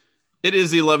It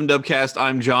is the 11 Dubcast.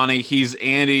 I'm Johnny. He's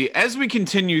Andy. As we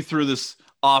continue through this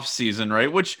off season,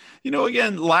 right? Which,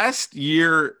 again, last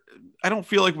year, I don't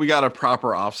feel like we got a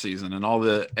proper off season and all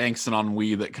the angst and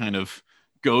ennui that kind of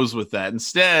goes with that.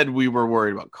 Instead, we were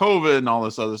worried about COVID and all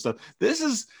this other stuff.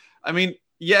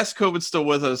 Yes, COVID's still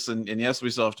with us, and yes,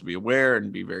 we still have to be aware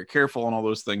and be very careful and all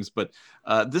those things. But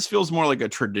this feels more like a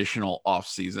traditional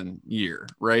off-season year,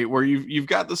 right? Where you've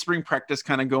got the spring practice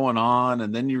kind of going on,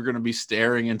 and then you're going to be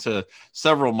staring into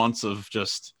several months of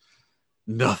just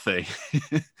nothing.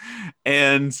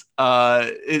 And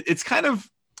it's kind of,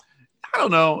 I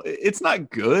don't know, it's not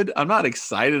good. I'm not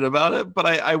excited about it, but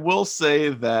I will say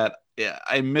that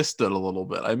I missed it a little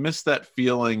bit. I missed that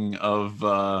feeling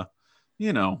of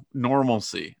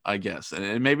normalcy, I guess.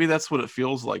 And maybe that's what it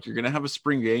feels like. You're going to have a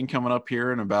spring game coming up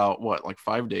here in about like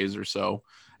 5 days or so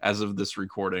as of this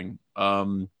recording.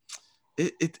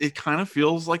 It kind of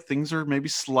feels like things are maybe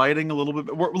sliding a little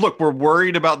bit. We're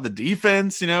worried about the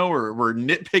defense. We're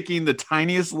nitpicking the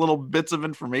tiniest little bits of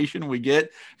information we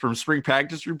get from spring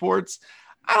practice reports.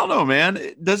 I don't know,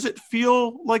 man. Does it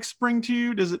feel like spring to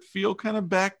you? Does it feel kind of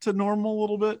back to normal a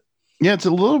little bit? Yeah, it's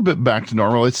a little bit back to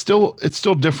normal. It's still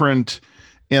different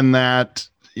in that,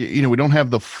 we don't have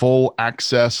the full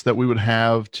access that we would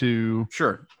have to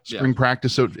spring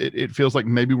practice. So it feels like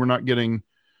maybe we're not getting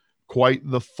quite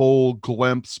the full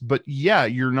glimpse, but yeah,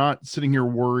 you're not sitting here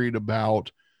worried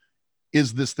about,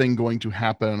 is this thing going to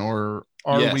happen? Or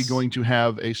are we going to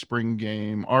have a spring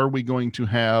game? Are we going to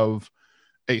have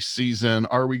a season?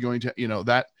 Are we going to,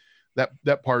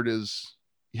 that part is,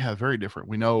 very different.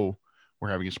 We know we're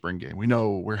having a spring game. We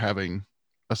know we're having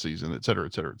a season, et cetera,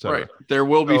 et cetera, et cetera. Right. There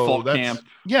will be fall camp.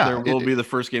 Yeah. There will be the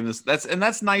first game.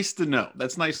 That's nice to know.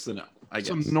 That's nice to know. I guess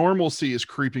some normalcy is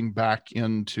creeping back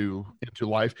into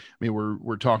life. I mean,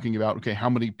 we're talking about, okay, how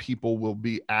many people will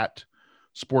be at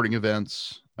sporting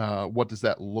events? What does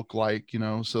that look like?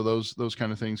 So those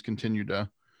kind of things continue to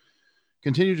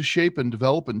shape and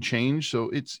develop and change. So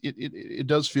it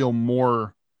does feel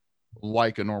more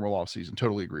like a normal off season.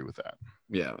 Totally agree with that.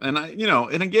 Yeah. And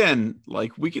and again,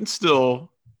 like, we can still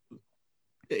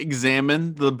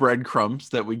examine the breadcrumbs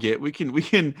that we get. We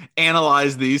can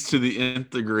analyze these to the nth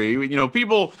degree.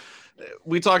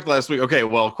 We talked last week, okay,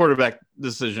 well, quarterback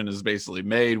decision is basically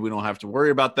made. We don't have to worry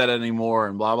about that anymore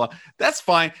and blah, blah. That's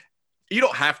fine. You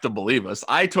don't have to believe us.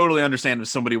 I totally understand if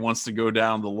somebody wants to go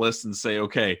down the list and say,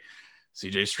 okay,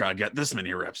 CJ Stroud got this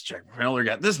many reps. Jack Miller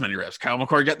got this many reps. Kyle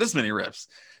McCord got this many reps.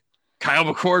 Kyle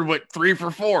McCord went 3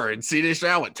 for 4 and CJ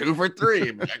Stroud went 2 for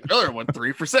 3. Jack Miller went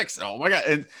 3 for 6. Oh my God.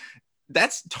 And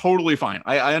that's totally fine.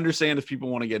 I understand if people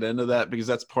want to get into that, because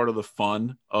that's part of the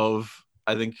fun of,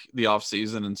 I think, the off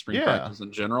season and spring practice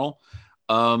in general.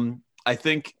 I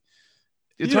think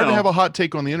it's hard to have a hot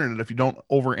take on the internet if you don't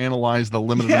overanalyze the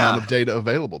limited amount of data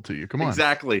available to you. Come on.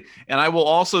 Exactly. And I will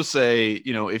also say,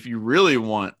 if you really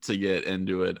want to get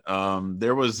into it,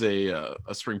 there was a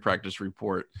spring practice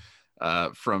report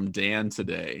from Dan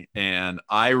today, and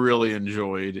I really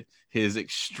enjoyed his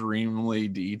extremely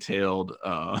detailed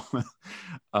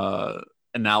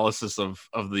analysis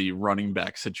of the running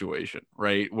back situation,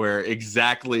 right? Where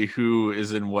exactly who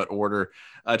is in what order.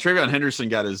 Travion Henderson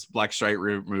got his black stripe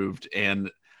removed, and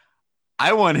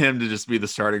I want him to just be the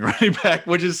starting running back,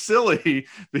 which is silly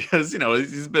because,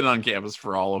 he's been on campus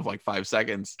for all of like 5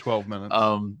 seconds, 12 minutes.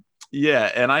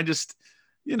 And I just,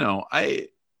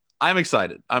 I'm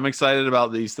excited. I'm excited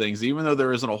about these things, even though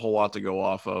there isn't a whole lot to go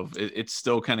off of. It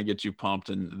still kind of gets you pumped,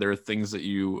 and there are things that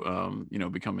you,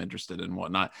 become interested in and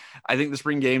whatnot. I think the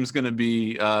spring game is going to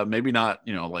be maybe not,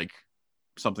 like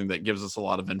something that gives us a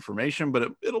lot of information,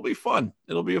 but it'll be fun.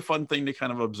 It'll be a fun thing to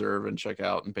kind of observe and check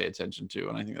out and pay attention to.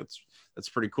 And I think that's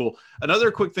pretty cool.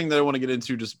 Another quick thing that I want to get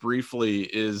into just briefly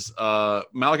is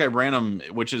Malachi Branham,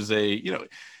 which is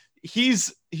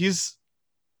he's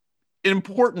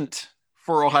important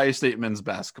for Ohio State men's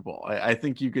basketball. I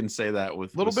think you can say that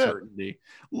with certainty.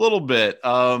 A little bit.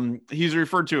 He's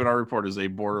referred to in our report as a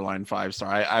borderline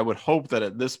 5-star. I would hope that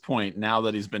at this point, now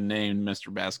that he's been named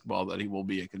Mr. Basketball, that he will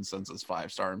be a consensus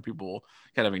 5-star, and people will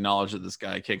kind of acknowledge that this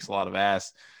guy kicks a lot of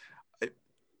ass.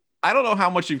 I don't know how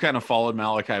much you've kind of followed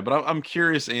Malachi, but I'm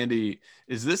curious, Andy,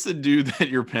 is this a dude that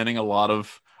you're pinning a lot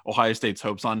of Ohio State's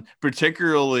hopes on,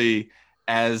 particularly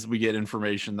as we get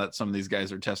information that some of these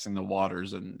guys are testing the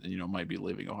waters and, might be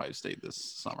leaving Ohio State this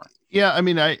summer? Yeah. I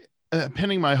mean,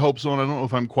 pinning my hopes on, I don't know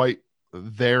if I'm quite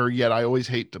there yet. I always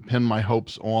hate to pin my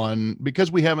hopes on,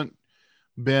 because we haven't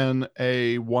been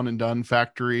a one and done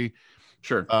factory.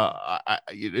 Sure.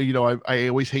 I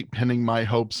always hate pinning my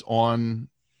hopes on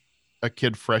a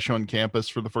kid fresh on campus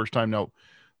for the first time. Now,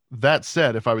 that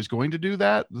said, if I was going to do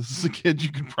that, this is a kid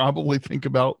you could probably think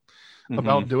about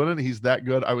about doing it. He's that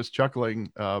good. I was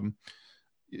chuckling.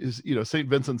 St.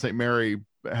 Vincent St. Mary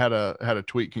had a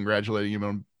tweet congratulating him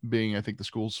on being, I think, the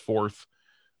school's fourth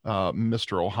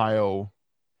Mr. Ohio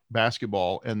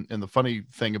basketball. And the funny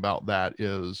thing about that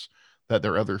is that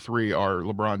their other three are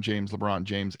LeBron James, and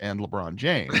LeBron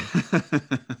James.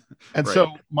 And right.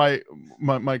 So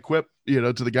my quip,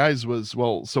 to the guys was,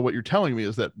 well, so what you're telling me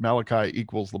is that Malachi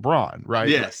equals LeBron, right?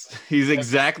 Yes, he's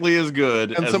exactly as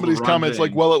good. And as somebody's LeBron comments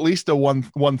James. like, well, at least a one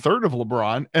third of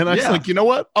LeBron. And I was like, you know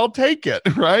what? I'll take it.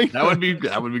 Right. That would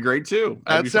be great too.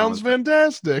 That sounds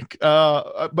fantastic.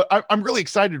 But I'm really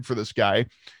excited for this guy.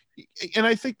 And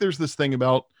I think there's this thing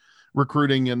about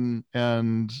recruiting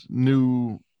and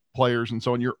new players and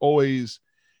so on. You're always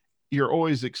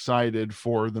excited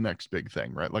for the next big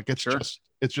thing, right? Like it's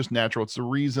just natural. It's the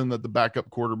reason that the backup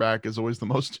quarterback is always the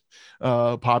most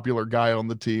popular guy on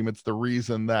the team. It's the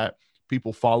reason that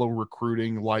people follow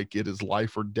recruiting like it is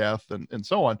life or death and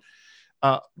so on.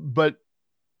 But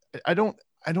I don't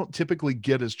typically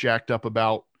get as jacked up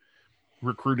about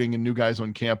recruiting and new guys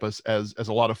on campus as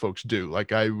a lot of folks do.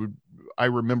 Like I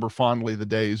remember fondly the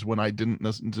days when I didn't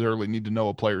necessarily need to know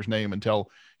a player's name until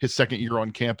his second year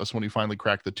on campus when he finally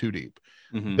cracked the two deep.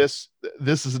 This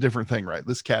is a different thing, right?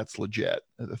 This cat's legit.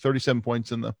 37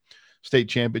 points in the state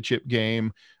championship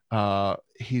game.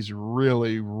 He's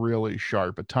really, really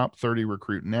sharp, a top 30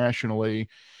 recruit nationally.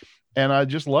 And I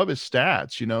just love his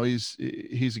stats.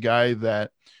 He's a guy that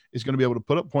is going to be able to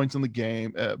put up points in the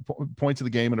game, at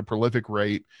a prolific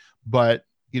rate, but,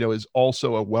 is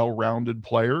also a well-rounded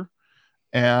player.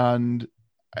 And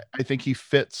I think he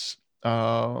fits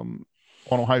on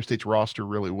Ohio State's roster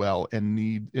really well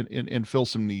and fill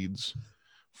some needs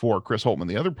for Chris Holtmann.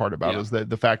 The other part about it is that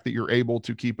the fact that you're able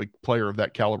to keep a player of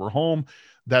that caliber home,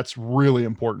 that's really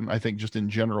important, I think, just in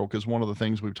general, because one of the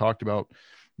things we've talked about,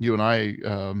 you and I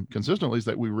consistently, is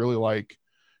that we really like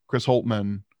Chris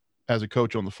Holtmann as a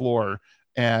coach on the floor.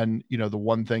 And, the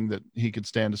one thing that he could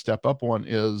stand to step up on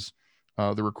is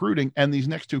the recruiting, and these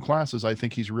next two classes, I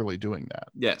think he's really doing that.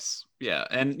 Yes. Yeah.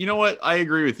 And you know what? I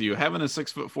agree with you. Having a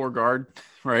 6'4" guard,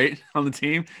 right, on the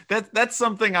team, that's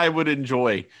something I would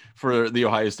enjoy for the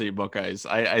Ohio State Buckeyes.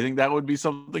 I think that would be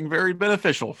something very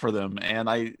beneficial for them. And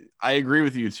I agree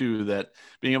with you too, that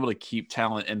being able to keep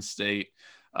talent in state,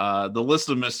 the list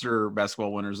of Mr.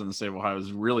 Basketball winners in the state of Ohio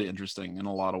is really interesting in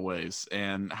a lot of ways,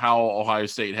 and how Ohio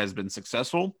State has been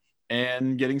successful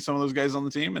and getting some of those guys on the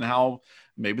team, and how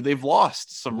maybe they've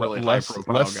lost some really less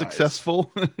guys.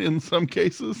 Successful in some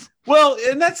cases. Well,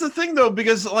 and that's the thing though,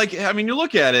 because you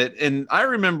look at it, and I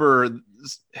remember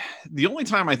the only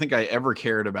time I think I ever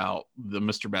cared about the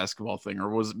Mr. Basketball thing,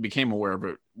 or became aware of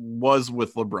it, was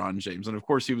with LeBron James. And of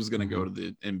course he was going to go to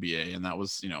the NBA, and that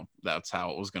was, that's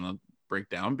how it was going to break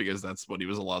down, because that's what he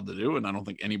was allowed to do. And I don't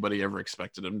think anybody ever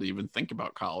expected him to even think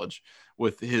about college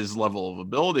with his level of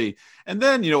ability. And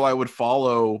then, I would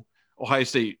follow Ohio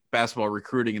State basketball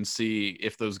recruiting and see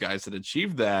if those guys had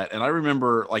achieved that. And I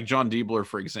remember John Diebler,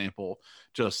 for example,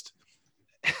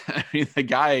 the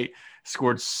guy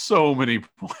scored so many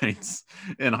points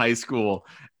in high school,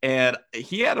 and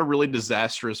he had a really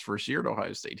disastrous first year at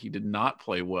Ohio State. He did not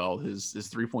play well. His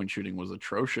 3-point shooting was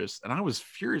atrocious. And I was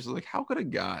furious. I was like, how could a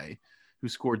guy who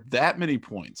scored that many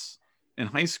points in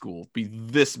high school be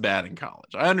this bad in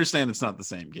college? I understand it's not the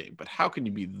same game, but how can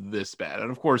you be this bad?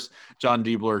 And of course, John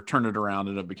Diebler turned it around,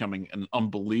 ended up becoming an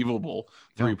unbelievable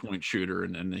 3-point shooter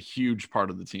and a huge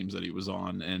part of the teams that he was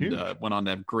on, and went on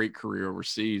to have a great career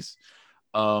overseas.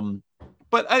 But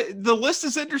the list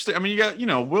is interesting. I mean, you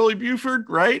got, Willie Buford,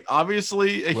 right?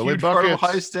 Obviously a huge part of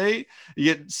Ohio State. You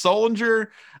get Solinger.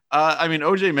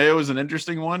 OJ Mayo is an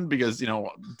interesting one because,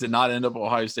 did not end up at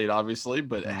Ohio State, obviously,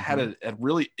 but had a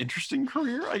really interesting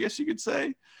career, I guess you could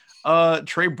say.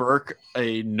 Trey Burke,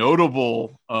 a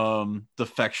notable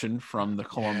defection from the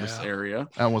Columbus area.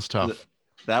 That was tough.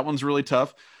 That one's really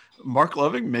tough. Mark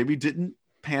Loving maybe didn't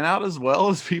pan out as well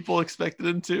as people expected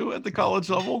him to at the college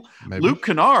level. Maybe. Luke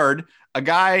Kennard, a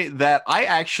guy that I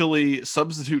actually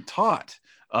substitute taught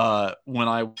when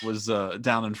I was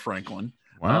down in Franklin.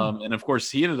 Wow. And of course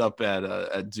he ended up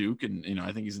at Duke, and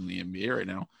I think he's in the NBA right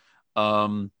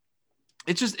now.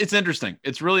 It's interesting.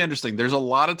 It's really interesting. There's a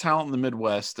lot of talent in the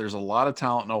Midwest. There's a lot of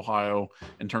talent in Ohio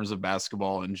in terms of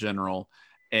basketball in general.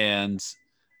 And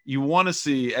you want to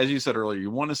see, as you said earlier, you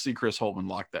want to see Chris Holtmann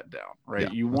lock that down, right?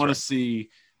 Yeah, you want to see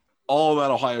all that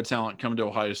Ohio talent come to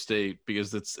Ohio State,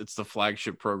 because it's the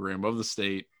flagship program of the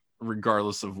state,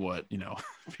 regardless of what,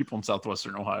 people in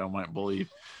Southwestern Ohio might believe.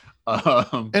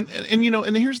 And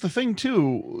here's the thing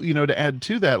too, to add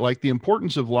to that, like the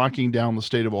importance of locking down the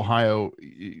state of Ohio.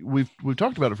 We've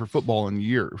talked about it for football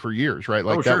for years, right?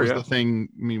 Like that was the thing.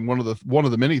 I mean, one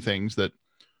of the many things that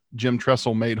Jim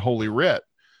Tressel made holy writ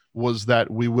was that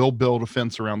we will build a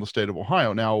fence around the state of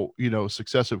Ohio. Now,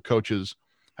 successive coaches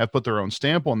have put their own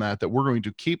stamp on that we're going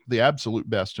to keep the absolute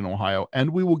best in Ohio,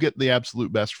 and we will get the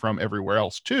absolute best from everywhere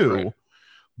else too. Right.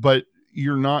 But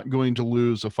you're not going to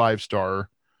lose a 5-star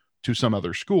to some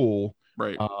other school,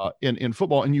 right? In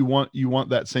football, and you want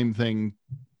that same thing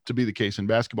to be the case in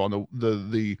basketball. And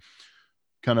the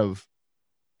kind of,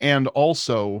 and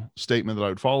also statement that I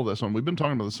would follow this on. We've been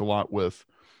talking about this a lot with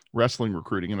wrestling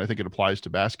recruiting, and I think it applies to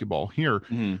basketball here.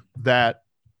 Mm-hmm. That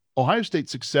Ohio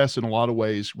State's success in a lot of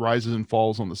ways rises and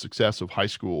falls on the success of high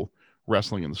school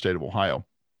wrestling in the state of Ohio.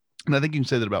 And I think you can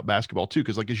say that about basketball too,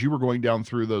 because like as you were going down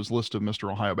through those list of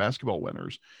Mr. Ohio basketball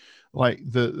winners, like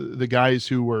the guys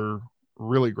who were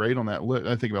really great on that list,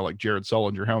 I think about like Jared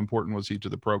Sullinger. How important was he to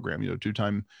the program?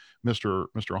 2-time Mr.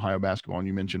 Ohio basketball. And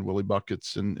you mentioned Willie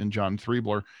Buckets and John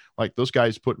Thriebler. Like those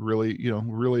guys put really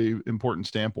important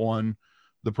stamp on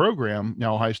the program.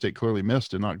 Now Ohio State clearly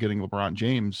missed in not getting LeBron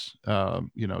James,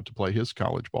 to play his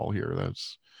college ball here.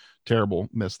 That's terrible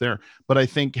miss there. But I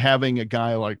think having a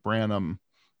guy like Branham,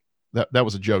 that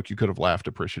was a joke. You could have laughed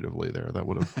appreciatively there. That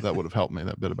would have helped me,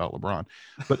 that bit about LeBron.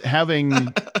 But having,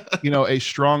 a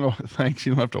strong, thanks.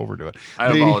 You don't have to overdo it.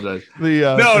 I apologize.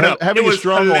 Having it was a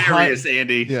strong hilarious, Ohio,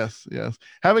 Andy. Yes.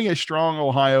 Having a strong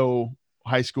Ohio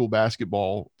high school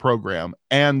basketball program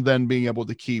and then being able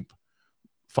to keep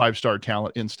 5-star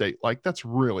talent in state, like that's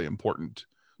really important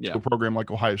to a program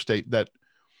like Ohio State that,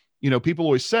 people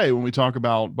always say when we talk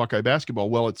about Buckeye basketball,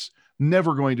 well, it's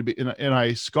never going to be, and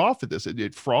I scoff at this.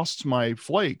 It frosts my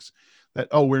flakes that,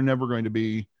 we're never going to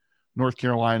be North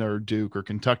Carolina or Duke or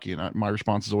Kentucky. And my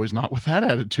response is always, not with that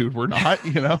attitude. We're not,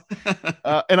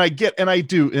 and I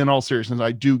do, in all seriousness,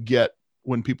 I do get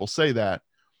when people say that.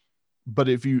 But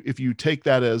if you take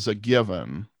that as a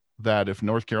given, that if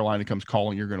North Carolina comes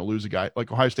calling, you're going to lose a guy,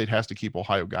 like Ohio State has to keep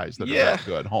Ohio guys that are that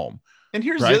good home. And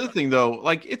here's the other thing though,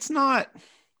 like it's not,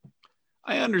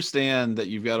 I understand that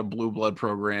you've got a blue blood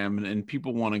program and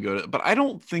people want to go to, but I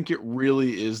don't think it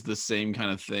really is the same kind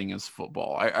of thing as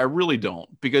football. I really don't,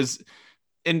 because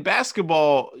in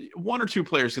basketball, 1 or 2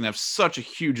 players can have such a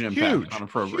huge impact on a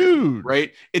program,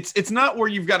 right? It's not where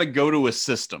you've got to go to a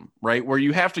system, right? Where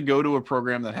you have to go to a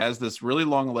program that has this really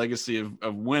long legacy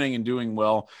of winning and doing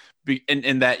well,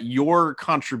 and that your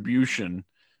contribution,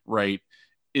 right,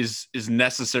 is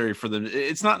necessary for them.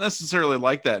 It's not necessarily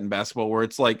like that in basketball, where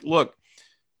it's like, look,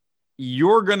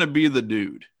 you're going to be the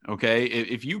dude. Okay.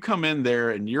 If you come in there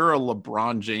and you're a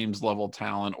LeBron James level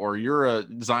talent, or you're a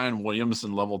Zion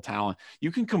Williamson level talent,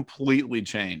 you can completely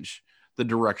change the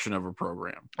direction of a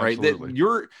program, right? Absolutely.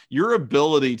 That your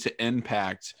ability to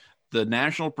impact the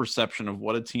national perception of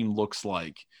what a team looks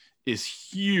like is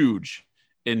huge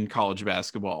in college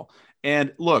basketball.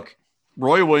 And look,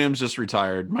 Roy Williams just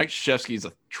retired. Mike Krzyzewski's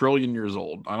 1 trillion years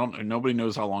old. Nobody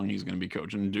knows how long he's going to be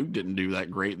coaching. Duke didn't do that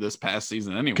great this past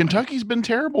season anyway. Kentucky's been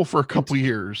terrible for a couple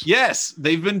years. Yes,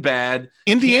 they've been bad.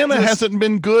 Indiana hasn't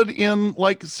been good in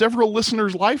like several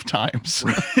listeners' lifetimes.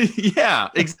 Yeah,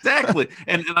 exactly.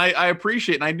 and I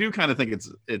appreciate, and I do kind of think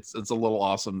it's a little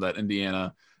awesome that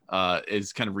Indiana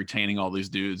is kind of retaining all these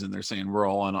dudes, and they're saying we're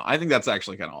all in. I think that's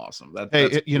actually kind of awesome.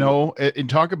 That's cool. And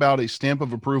talk about a stamp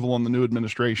of approval on the new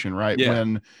administration, right? Yeah.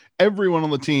 When everyone on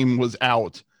the team was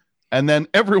out, and then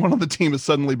everyone on the team is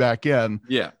suddenly back in.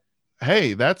 Yeah.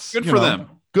 Hey, that's good for them.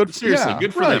 Good, seriously,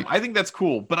 good for them. I think that's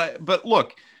cool. But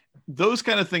look, those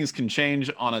kind of things can change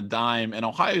on a dime. And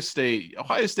Ohio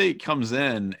State comes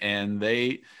in and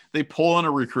they pull in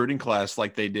a recruiting class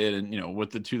like they did, and with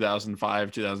the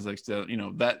 2005, 2006,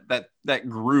 that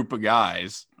group of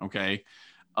guys, okay,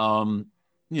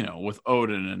 with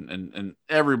Odin and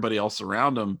everybody else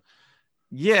around them.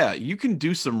 Yeah, you can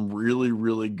do some really,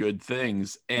 really good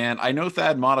things. And I know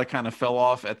Thad Matta kind of fell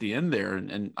off at the end there,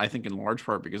 and I think in large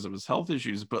part because of his health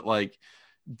issues, but like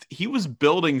he was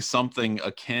building something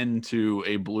akin to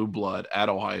a blue blood at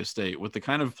Ohio State with the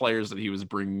kind of players that he was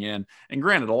bringing in. And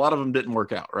granted, a lot of them didn't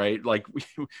work out, right? Like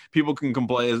people can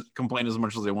complain as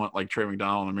much as they want, like Trey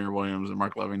McDonald and Amir Williams and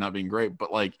Mark Levy not being great,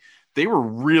 but like they were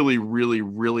really, really,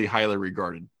 really highly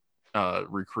regarded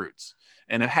recruits.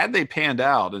 And had they panned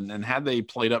out and had they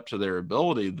played up to their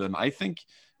ability, then I think,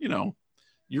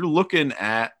 you're looking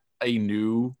at a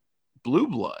new blue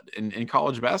blood in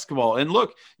college basketball. And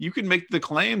look, you can make the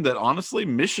claim that honestly,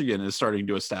 Michigan is starting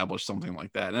to establish something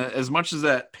like that. And as much as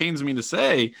that pains me to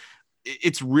say,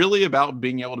 it's really about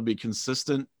being able to be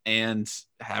consistent and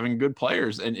having good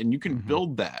players, and you can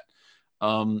build that.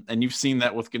 And you've seen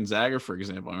that with Gonzaga, for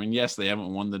example. I mean, yes, they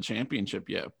haven't won the championship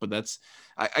yet, but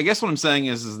I guess what I'm saying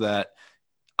is that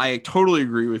I totally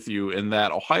agree with you in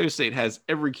that Ohio State has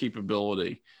every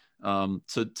capability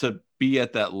to be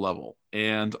at that level.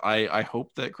 And I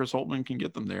hope that Chris Holtmann can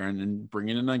get them there, and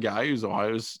bringing in a guy who's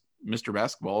Ohio's Mr.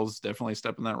 Basketball is definitely a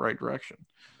step in that right direction.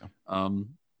 Yeah.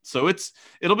 So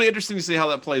it'll be interesting to see how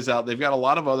that plays out. They've got a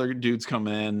lot of other dudes come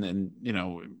in, and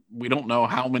we don't know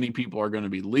how many people are going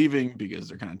to be leaving because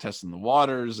they're kind of testing the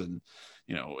waters, and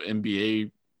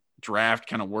NBA draft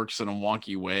kind of works in a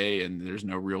wonky way, and there's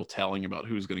no real telling about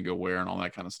who's going to go where and all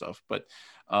that kind of stuff. But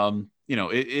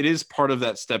it is part of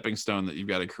that stepping stone that you've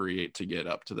got to create to get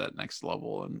up to that next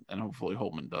level, and hopefully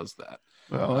Holtmann does that.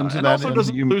 Well, and also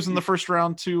doesn't lose in the first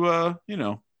round to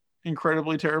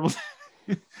incredibly terrible.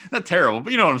 Not terrible,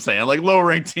 but you know what I'm saying, like low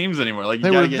ranked teams anymore. Like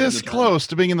they were this close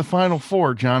to being in the Final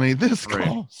Four, Johnny. This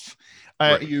close.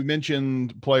 Right. You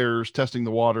mentioned players testing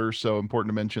the water, so important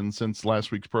to mention since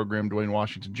last week's program, Dwayne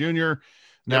Washington Jr.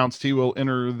 announced he will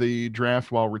enter the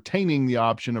draft while retaining the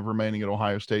option of remaining at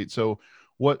Ohio State. So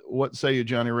what say you,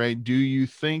 Johnny Ray? Do you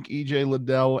think EJ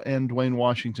Liddell and Dwayne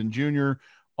Washington Jr.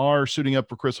 are suiting up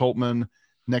for Chris Holtmann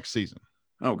next season?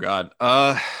 Oh God.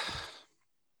 I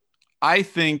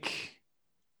think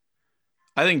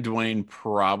Dwayne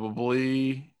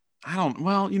probably,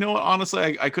 well, you know what?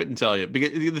 Honestly, I couldn't tell you,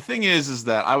 because the thing is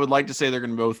that I would like to say they're going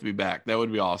to both be back. That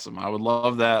would be awesome. I would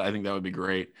love that. I think that would be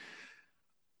great.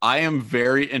 I am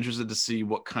very interested to see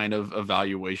what kind of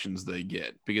evaluations they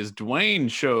get, because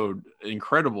Dwayne showed an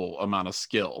incredible amount of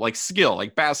skill, like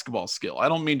basketball skill. I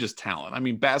don't mean just talent. I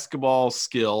mean basketball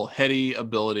skill, heady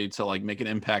ability to like make an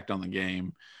impact on the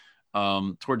game.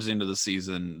 Towards the end of the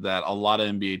season, that a lot of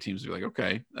NBA teams are like,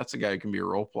 okay, that's a guy who can be a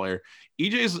role player.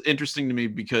 EJ is interesting to me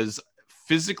because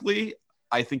physically,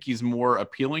 I think he's more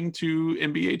appealing to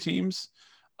NBA teams,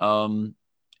 and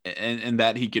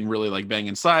that he can really like bang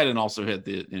inside and also hit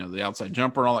the outside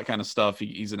jumper and all that kind of stuff.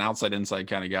 He's an outside inside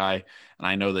kind of guy, and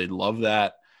I know they love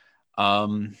that.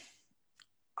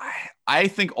 I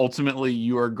think ultimately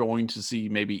you are going to see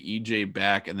maybe EJ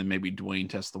back and then maybe Dwayne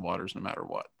test the waters no matter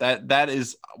what. That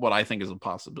is what I think is a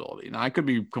possibility. Now I could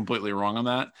be completely wrong on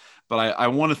that, but I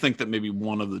want to think that maybe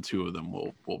one of the two of them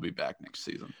will be back next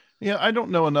season. Yeah, I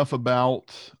don't know enough about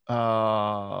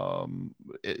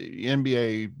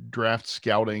NBA draft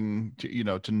scouting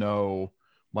to know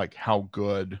like how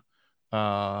good,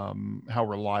 how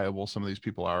reliable some of these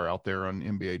people are out there on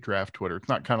NBA draft Twitter. It's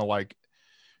not kind of like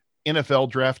NFL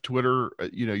draft Twitter,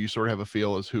 you sort of have a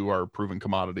feel as who are proven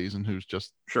commodities and who's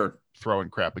just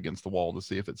throwing crap against the wall to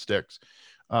see if it sticks.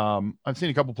 I've seen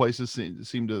a couple places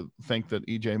seem to think that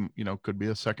EJ, could be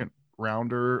a second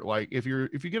rounder. Like if you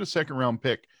get a second round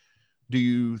pick, do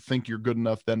you think you're good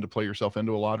enough then to play yourself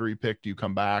into a lottery pick? Do you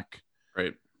come back?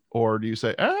 Right. Or do you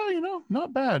say,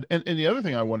 not bad. And the other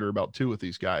thing I wonder about too with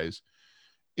these guys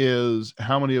is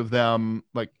how many of them,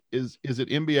 like, is it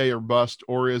NBA or bust,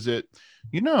 or is it,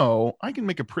 I can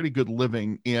make a pretty good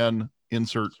living in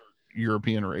insert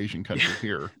European or Asian country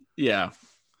here. Yeah.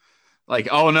 Like,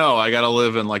 oh no, I got to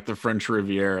live in like the French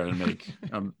Riviera and make,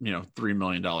 $3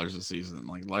 million a season.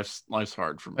 Like life's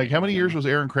hard for me. Like how many years was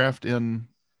Aaron Kraft in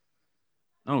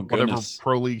whatever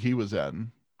pro league he was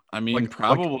in? I mean,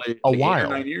 probably a while. 8 or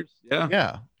 9 years.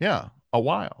 Yeah. Yeah. A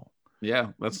while. Yeah,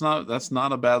 that's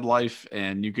not a bad life,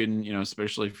 and you can,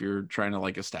 especially if you're trying to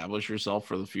like establish yourself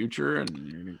for the future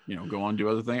and go on do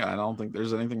other things. I don't think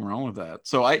there's anything wrong with that.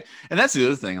 So and that's the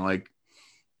other thing, like,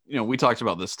 we talked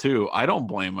about this too. I don't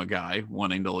blame a guy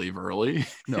wanting to leave early.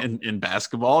 No. in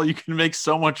basketball. You can make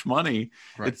so much money.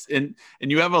 Right. And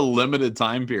you have a limited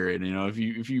time period.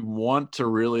 If you want to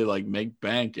really like make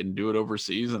bank and do it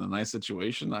overseas in a nice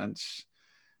situation,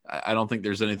 I don't think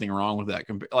there's anything wrong with that.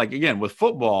 Like again, with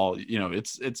football,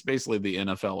 it's basically the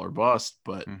NFL or bust,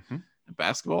 but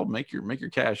basketball, make your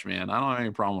cash, man. I don't have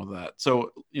any problem with that.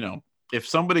 So, if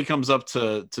somebody comes up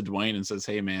to Dwayne and says,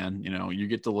 hey man, you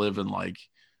get to live in like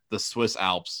the Swiss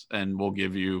Alps and we'll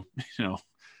give you,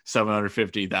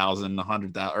 $750,000,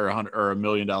 $100,000 or $1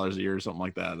 million a year or something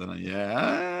like that. Then I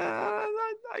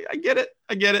get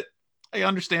it. I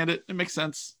understand it. It makes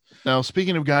sense. Now,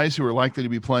 speaking of guys who are likely to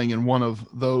be playing in one of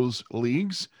those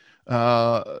leagues,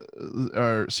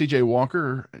 CJ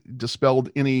Walker dispelled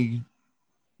any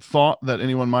thought that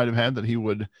anyone might have had that he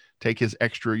would take his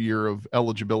extra year of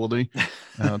eligibility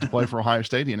to play for Ohio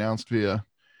State. He announced via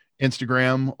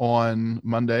Instagram on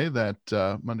Monday that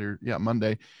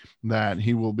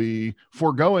he will be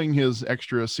foregoing his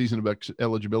extra season of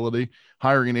eligibility,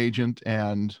 hiring an agent,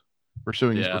 and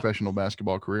pursuing his professional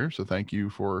basketball career. So thank you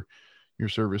for your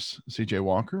service, CJ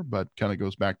Walker. But kind of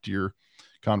goes back to your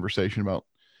conversation about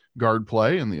guard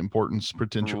play and the importance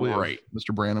potentially of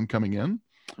Mr. Branham coming in.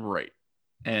 Right.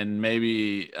 And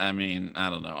maybe, I mean,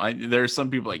 I don't know. There's some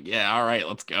people like, yeah, all right,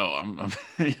 let's go.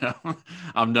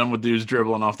 I'm done with dudes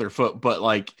dribbling off their foot. But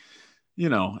like,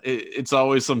 it's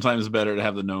always sometimes better to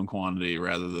have the known quantity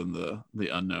rather than the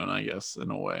unknown, I guess,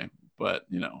 in a way.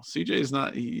 But CJ's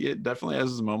not. He definitely has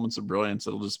his moments of brilliance.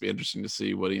 It'll just be interesting to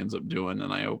see what he ends up doing,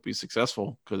 and I hope he's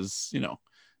successful because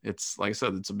it's like I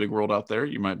said, it's a big world out there.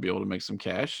 You might be able to make some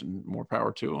cash, and more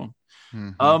power to him.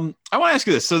 Mm-hmm. I want to ask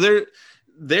you this. So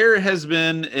there has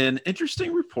been an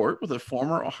interesting report with a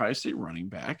former Ohio State running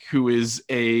back who is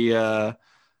a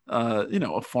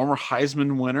former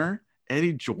Heisman winner,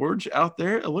 Eddie George, out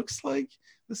there. It looks like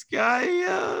this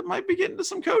guy might be getting to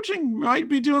some coaching, might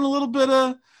be doing a little bit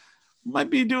of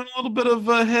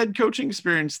head coaching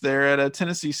experience there at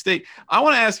Tennessee State. I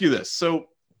want to ask you this. So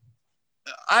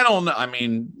I don't know. I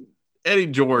mean, Eddie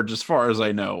George, as far as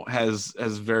I know, has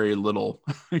very little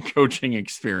coaching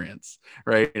experience,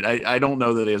 right? I don't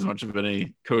know that he has much of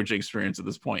any coaching experience at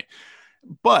this point.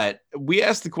 But we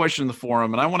asked the question in the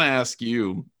forum, and I want to ask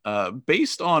you,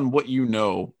 based on what you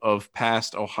know of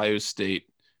past Ohio State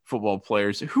football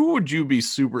players, who would you be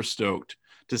super stoked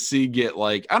to see get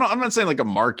I'm not saying like a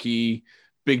marquee,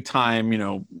 big time,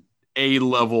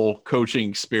 A-level coaching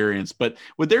experience, but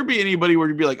would there be anybody where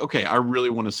you'd be like, okay, I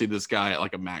really want to see this guy at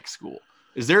like a MAC school?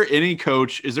 Is there any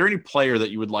player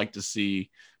that you would like to see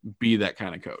be that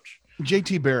kind of coach?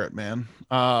 JT Barrett, man.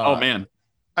 Oh man.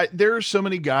 There are so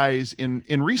many guys in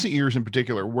recent years in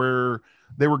particular where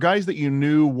they were guys that you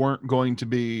knew weren't going to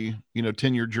be,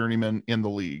 10-year journeymen in the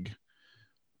league,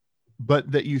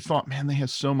 but that you thought, man, they have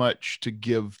so much to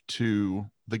give to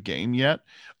the game yet.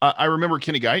 I remember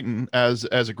Kenny Guyton as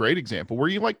a great example where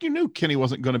you knew Kenny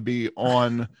wasn't going to be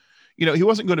on, he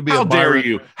wasn't going to be. How dare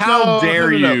you? How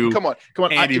dare you? Come on.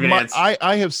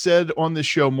 I have said on this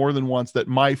show more than once that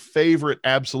my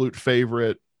absolute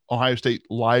favorite Ohio State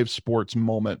live sports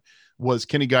moment was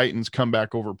Kenny Guyton's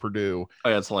comeback over Purdue. Oh,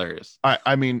 yeah, it's hilarious.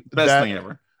 I mean, best thing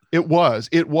ever. It was.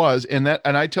 And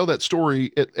I tell that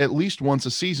story at least once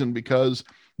a season because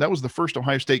that was the first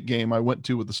Ohio State game I went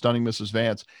to with the stunning Mrs.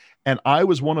 Vance. And I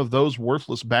was one of those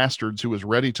worthless bastards who was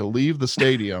ready to leave the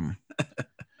stadium.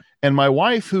 And my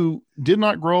wife, who did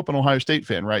not grow up an Ohio State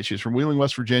fan, right? She's from Wheeling,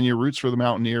 West Virginia, roots for the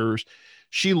Mountaineers.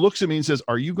 She looks at me and says,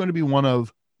 "Are you going to be one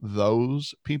of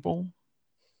those people?"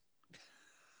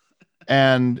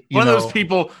 And one of those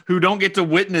people who don't get to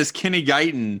witness Kenny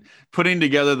Guyton putting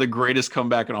together the greatest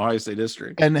comeback in Ohio State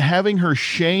history. And having her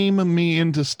shame me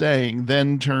into staying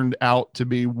then turned out to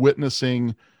be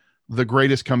witnessing the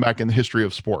greatest comeback in the history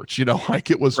of sports.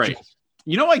 It was right.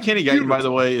 Why Kenny Guyton, by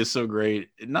the way, is so great?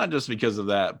 Not just because of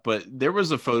that, but there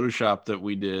was a Photoshop that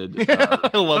we did.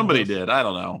 Somebody did. I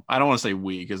don't know. I don't want to say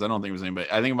we because I don't think it was anybody.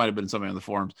 I think it might have been somebody on the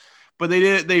forums. But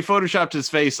they photoshopped his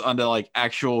face onto like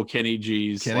actual Kenny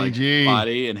G's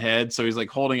body and head. So he's like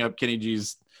holding up Kenny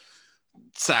G's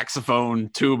saxophone,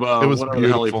 tuba, whatever the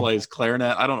hell he plays,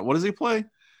 clarinet. I don't know. What does he play?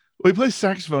 Well, he plays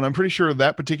saxophone. I'm pretty sure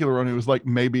that particular one, it was like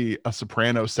maybe a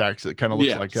soprano sax that kind of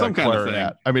looks like some kind of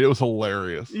thing. I mean, it was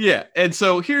hilarious. Yeah. And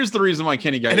so here's the reason why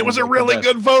Kenny Guyton. And it was a really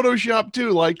good Photoshop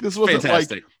too. Like this wasn't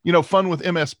fantastic. Fun with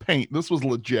MS Paint. This was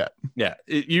legit. Yeah.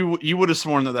 You would have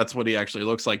sworn that that's what he actually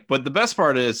looks like. But the best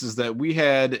part is that we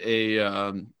had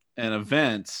an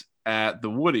event at the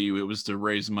Woody. It was to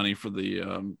raise money for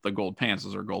the Gold Pants,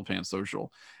 as our Gold Pants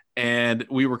Social. And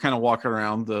we were kind of walking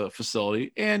around the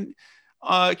facility and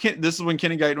this is when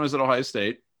Kenny Guyton was at Ohio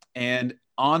State, and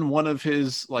on one of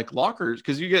his lockers,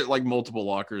 because you get multiple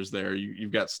lockers there,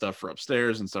 you've got stuff for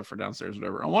upstairs and stuff for downstairs,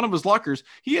 whatever. On one of his lockers,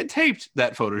 he had taped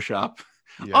that Photoshop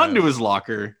onto his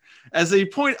locker as a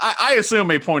point. I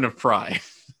assume a point of pride.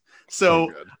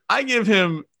 So I give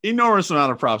him enormous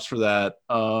amount of props for that.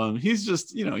 He's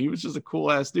just he was just a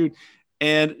cool ass dude.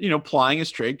 And, plying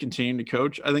his trade, continuing to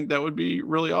coach, I think that would be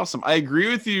really awesome. I agree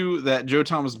with you that Joe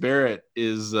Thomas Barrett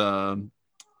is,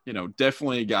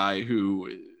 definitely a guy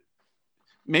who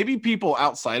maybe people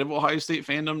outside of Ohio State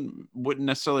fandom wouldn't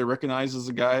necessarily recognize as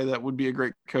a guy that would be a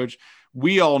great coach.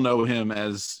 We all know him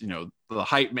as, the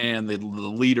hype man, the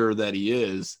leader that he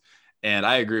is. And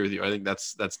I agree with you. I think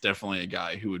that's definitely a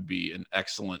guy who would be an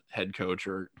excellent head coach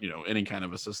or, any kind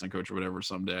of assistant coach or whatever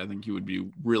someday. I think he would be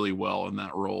really well in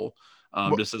that role.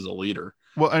 Just as a leader.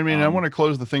 Well, I mean, I want to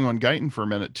close the thing on Guyton for a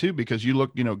minute too, because you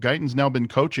look, Guyton's now been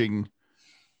coaching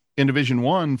in Division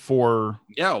I for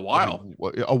a while.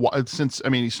 Since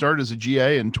he started as a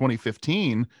GA in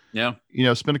 2015. Yeah,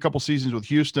 spent a couple seasons with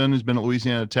Houston. He's been at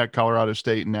Louisiana Tech, Colorado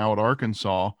State, and now at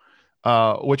Arkansas.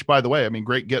 which, by the way, I mean,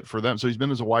 great get for them. So he's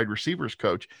been as a wide receivers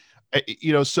coach,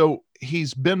 so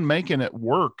he's been making it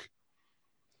work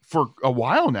for a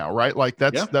while now, right? Like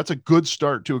that's a good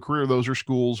start to a career. Those are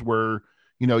schools where,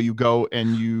 you go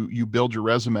and you build your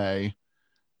resume,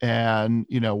 and,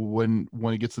 when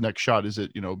he gets the next shot, is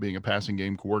it, being a passing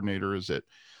game coordinator? Is it?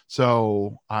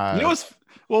 So,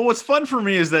 what's fun for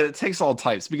me is that it takes all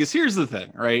types, because here's the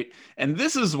thing, right? And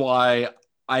this is why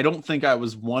I don't think I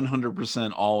was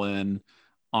 100% all in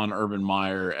on Urban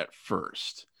Meyer at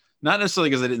first. Not necessarily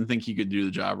because I didn't think he could do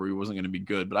the job or he wasn't going to be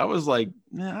good, but I was like,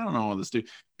 I don't know what this dude,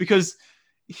 because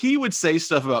he would say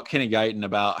stuff about Kenny Guyton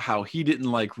about how he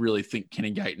didn't really think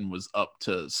Kenny Guyton was up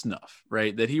to snuff,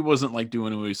 right? That he wasn't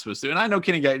doing what he was supposed to. And I know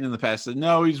Kenny Guyton in the past said,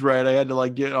 no, he's right. I had to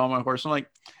get on my horse. I'm like,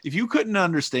 if you couldn't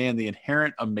understand the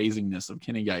inherent amazingness of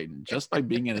Kenny Guyton just by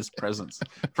being in his presence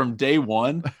from day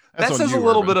one, that says a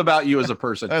little bit about you as a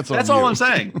person. That's all I'm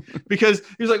saying. Because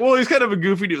he's like, well, he's kind of a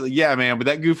goofy dude. Like, yeah, man, but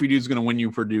that goofy dude's going to win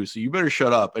you Purdue. So you better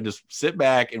shut up and just sit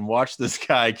back and watch this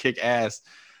guy kick ass.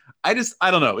 I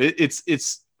don't know.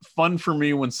 It's fun for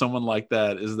me when someone like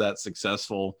that is that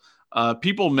successful.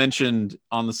 People mentioned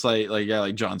on the site,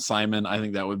 like John Simon. I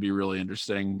think that would be really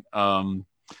interesting.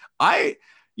 I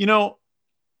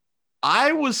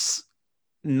was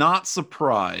not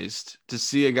surprised to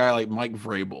see a guy like Mike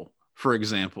Vrabel, for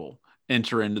example,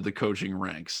 enter into the coaching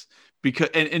ranks, because,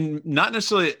 and not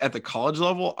necessarily at the college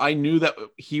level. I knew that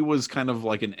he was kind of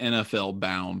like an NFL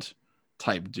bound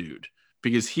type dude,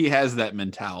 because he has that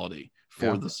mentality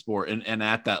for the sport and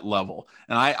at that level.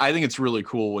 And I think it's really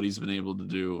cool what he's been able to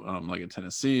do, like in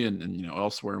Tennessee and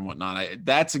elsewhere and whatnot.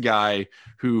 That's a guy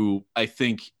who I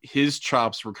think his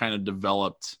chops were kind of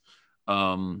developed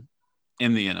in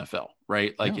the NFL,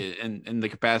 right? In the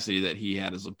capacity that he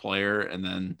had as a player, and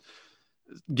then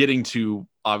getting to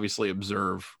obviously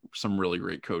observe some really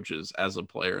great coaches as a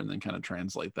player and then kind of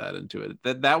translate that into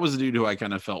it. That was a dude who I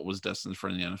kind of felt was destined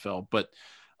for the NFL. But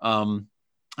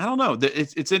I don't know.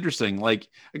 It's interesting. Like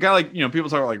a guy like, people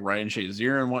talk about Ryan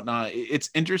Shazier and whatnot. It's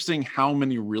interesting how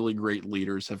many really great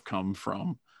leaders have come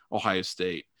from Ohio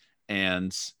State.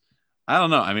 And I don't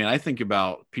know. I mean, I think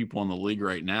about people in the league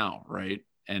right now, right?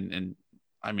 And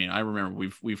I mean, I remember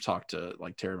we've talked to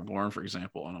Terry McLaurin, for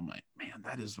example, and I'm like, man,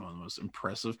 that is one of the most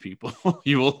impressive people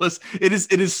you will listen. It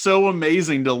is so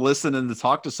amazing to listen and to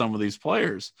talk to some of these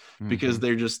players, because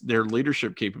their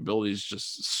leadership capabilities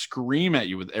just scream at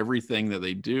you with everything that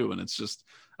they do. And it's just,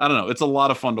 I don't know, it's a lot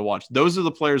of fun to watch. Those are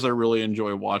the players I really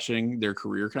enjoy watching their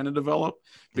career kind of develop,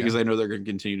 because I know they're going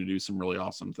to continue to do some really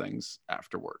awesome things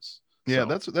afterwards. Yeah,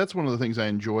 that's one of the things I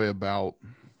enjoy about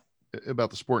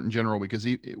the sport in general, because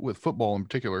with football in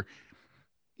particular,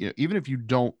 even if you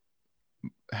don't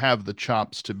have the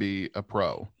chops to be a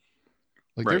pro,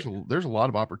 there's a lot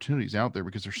of opportunities out there,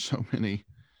 because there's so many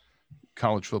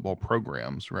college football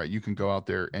programs, right? You can go out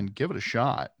there and give it a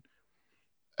shot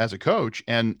as a coach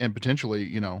and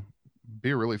potentially,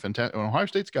 be a really fantastic. Ohio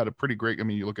State's got a pretty great, I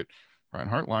mean, you look at Ryan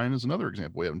Hartline is another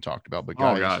example we haven't talked about, but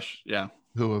guys,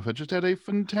 who have just had a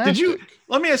fantastic.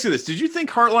 Let me ask you this. Did you think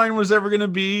Hartline was ever going to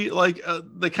be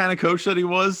the kind of coach that he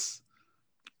was?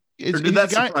 Or did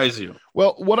that surprise you?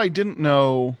 Well, what I didn't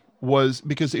know was,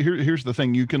 because here's the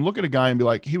thing. You can look at a guy and be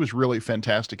like, he was really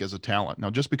fantastic as a talent. Now,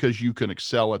 just because you can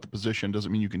excel at the position doesn't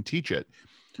mean you can teach it.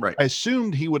 Right. I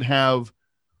assumed he would have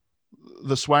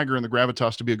the swagger and the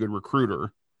gravitas to be a good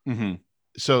recruiter. Mm-hmm.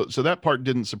 So that part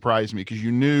didn't surprise me, because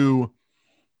you knew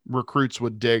recruits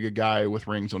would dig a guy with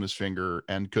rings on his finger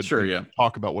and could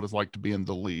talk about what it's like to be in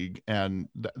the league. And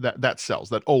that sells.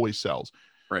 That always sells.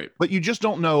 Right. But you just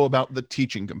don't know about the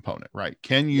teaching component, right?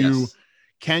 Can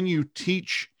you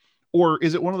teach, or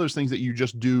is it one of those things that you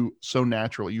just do so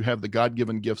naturally? You have the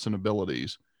God-given gifts and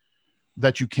abilities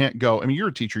that you can't go. I mean, you're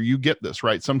a teacher, you get this,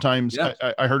 right? Sometimes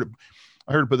I heard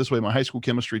it put this way. My high school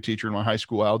chemistry teacher and my high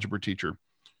school algebra teacher,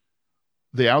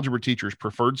 the algebra teacher's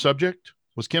preferred subject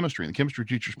was chemistry, and the chemistry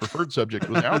teacher's preferred subject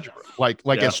was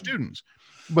algebra, as students.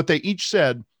 But they each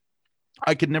said,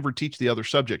 I could never teach the other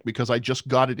subject because I just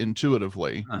got it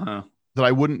intuitively, that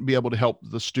I wouldn't be able to help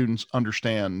the students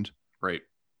understand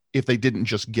if they didn't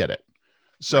just get it.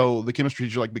 So the chemistry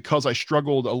teacher, because I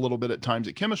struggled a little bit at times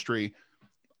at chemistry,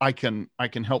 I can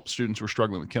help students who are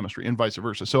struggling with chemistry, and vice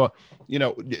versa. So,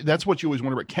 that's what you always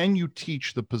wonder about. Can you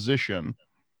teach the position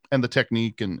and the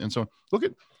technique and so on? Look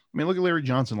at Larry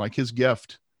Johnson. His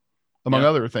gift, among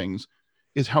other things,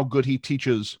 is how good he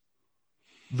teaches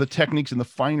the techniques and the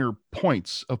finer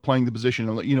points of playing the position.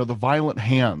 And, the violent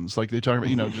hands, like they talk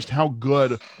about, just how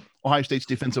good Ohio State's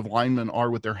defensive linemen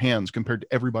are with their hands compared to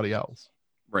everybody else.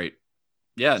 Right.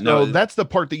 Yeah. So that's the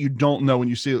part that you don't know when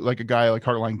you see a guy like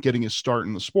Hartline getting his start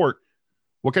in the sport.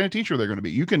 what kind of teacher they're going to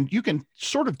be. You can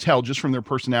sort of tell just from their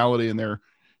personality and their,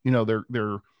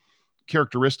 their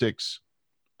characteristics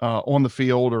on the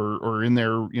field or in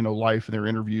their, life and their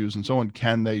interviews and so on.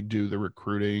 Can they do the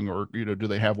recruiting, or, do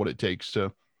they have what it takes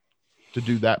to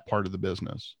do that part of the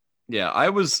business? Yeah,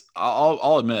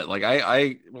 I'll admit, like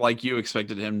I like you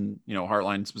expected him,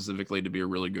 Hartline specifically, to be a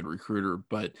really good recruiter,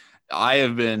 but I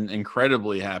have been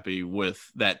incredibly happy with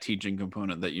that teaching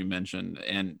component that you mentioned.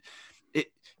 And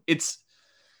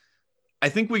I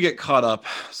think we get caught up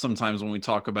sometimes when we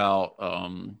talk about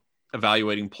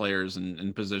evaluating players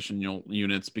and position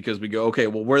units, because we go, okay,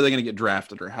 well, where are they going to get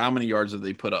drafted, or how many yards have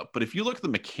they put up? But if you look at the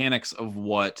mechanics of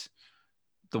what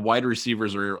the wide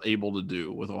receivers are able to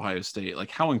do with Ohio State,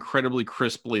 like how incredibly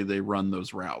crisply they run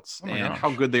those routes, and how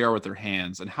good they are with their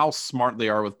hands, and how smart they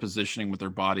are with positioning with their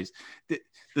bodies.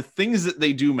 The things that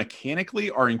they do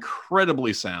mechanically are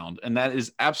incredibly sound. And that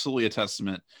is absolutely a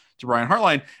testament to Brian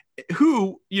Hartline,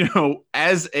 who,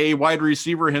 as a wide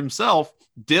receiver himself,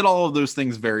 did all of those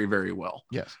things very, very well.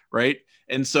 Yes. Right.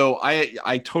 And so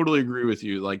I totally agree with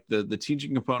you. Like the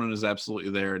teaching component is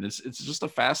absolutely there. And it's just a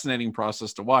fascinating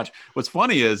process to watch. What's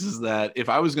funny is that if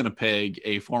I was going to peg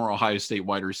a former Ohio State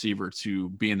wide receiver to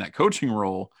be in that coaching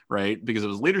role, right, because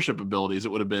of his leadership abilities,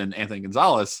 it would have been Anthony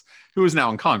Gonzalez, who is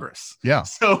now in Congress. Yeah.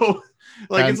 So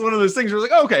it's one of those things where it's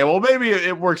like, okay, well, maybe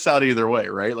it works out either way,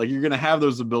 right? Like you're going to have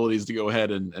those abilities to go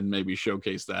ahead and maybe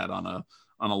showcase that on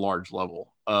a large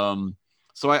level.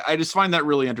 So I just find that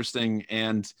really interesting.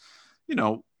 And,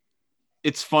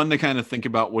 it's fun to kind of think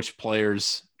about which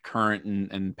players, current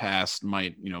and past,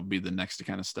 might, be the next to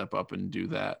kind of step up and do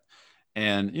that.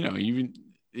 And, even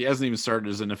he hasn't even started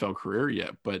his NFL career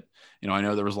yet, but, I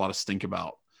know there was a lot of stink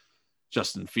about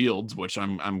Justin Fields, which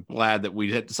I'm glad that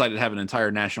we had decided to have an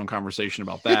entire national conversation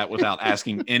about that without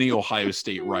asking any Ohio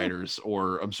State writers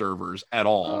or observers at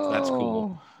all. That's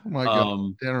cool. Oh my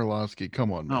God, Dan Orlovsky,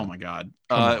 come on, man. Oh my God.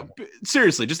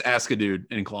 Seriously, just ask a dude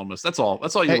in Columbus. That's all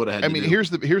you would have had.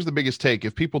 Here's the biggest take.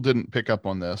 If people didn't pick up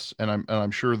on this, and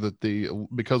I'm sure that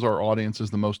because our audience is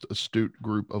the most astute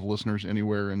group of listeners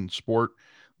anywhere in sport,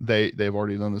 they've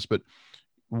already done this, but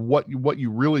what you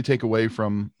really take away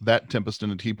from that Tempest in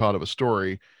a Teapot of a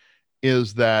story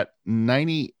is that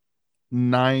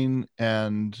 99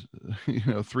 and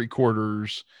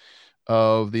 3/4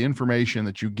 of the information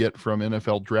that you get from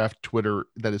NFL draft Twitter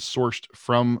that is sourced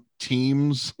from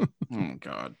teams oh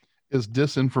God, is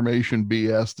disinformation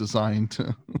BS designed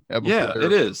to have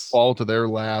it is fall to their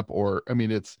lap. Or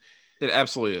it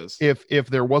absolutely is. If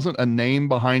there wasn't a name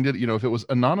behind it, if it was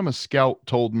Anonymous Scout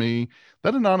told me,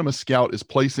 that Anonymous Scout is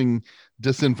placing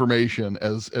disinformation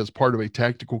as part of a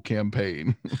tactical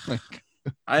campaign.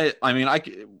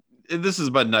 This has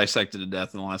been dissected to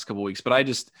death in the last couple of weeks, but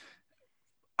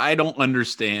I don't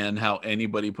understand how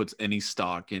anybody puts any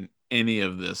stock in any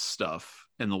of this stuff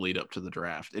in the lead up to the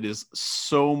draft. It is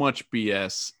so much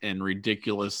BS and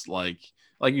ridiculous. Like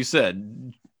you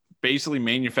said, basically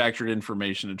manufactured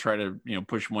information to try to,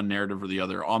 push one narrative or the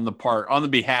other on the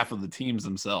behalf of the teams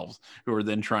themselves, who are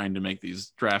then trying to make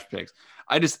these draft picks.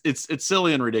 It's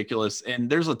silly and ridiculous. And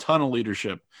there's a ton of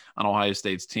leadership on Ohio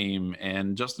State's team,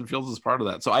 and Justin Fields is part of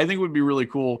that. So I think it would be really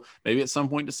cool, maybe at some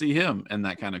point, to see him in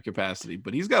that kind of capacity,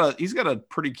 but he's got a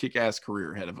pretty kick-ass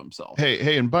career ahead of himself.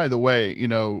 Hey, and by the way,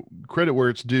 credit where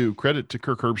it's due, credit to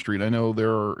Kirk Herbstreit. I know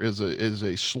there is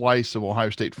a slice of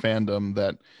Ohio State fandom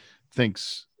that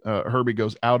thinks Herbie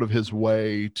goes out of his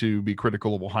way to be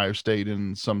critical of Ohio State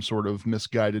in some sort of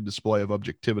misguided display of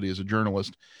objectivity as a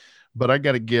journalist. But I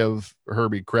got to give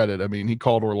Herbie credit. I mean, he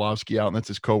called Orlovsky out, and that's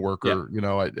his coworker.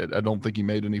 Yeah. I don't think he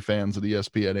made any fans of the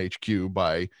ESPN HQ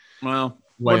by. Well,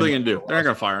 what are they going to do? They're not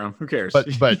going to fire him. Who cares? But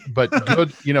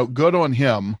good, good on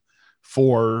him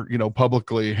for,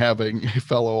 publicly having a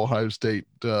fellow Ohio State,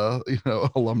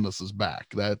 alumnus's back.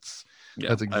 That's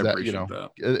exactly,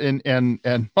 that.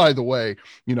 And by the way,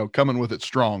 coming with it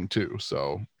strong too.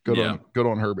 So good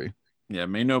on Herbie. Yeah.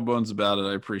 Made no bones about it.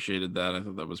 I appreciated that. I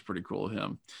thought that was pretty cool of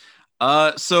him.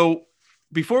 So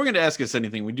before we're going to ask us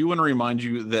anything, we do want to remind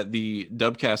you that the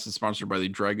Dubcast is sponsored by the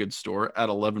Dry Goods store at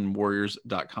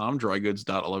 11warriors.com,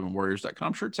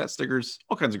 drygoods.11warriors.com. Shirts, hats, stickers,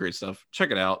 all kinds of great stuff. Check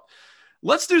it out.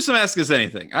 Let's do some Ask Us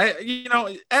Anything.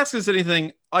 Ask Us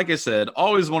Anything, like I said,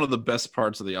 always one of the best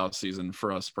parts of the off season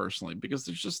for us personally, because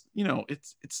there's just,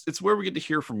 it's where we get to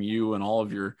hear from you and all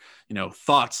of your,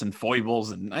 thoughts and foibles.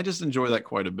 And I just enjoy that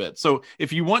quite a bit. So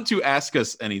if you want to ask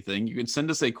us anything, you can send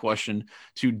us a question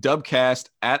to dubcast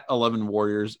at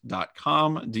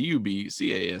 11warriors.com,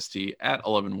 DUBCAST at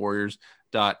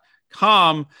 11warriors.com.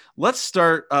 Let's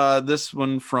start this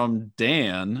one from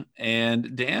Dan.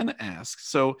 And Dan asks,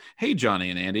 so, hey, Johnny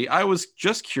and Andy, I was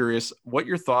just curious what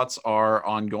your thoughts are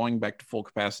on going back to full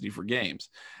capacity for games.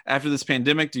 After this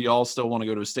pandemic, do y'all still want to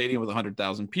go to a stadium with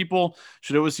 100,000 people?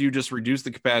 Should OSU just reduce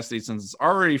the capacity since it's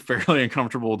already fairly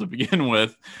uncomfortable to begin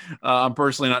with? I'm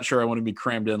personally not sure I want to be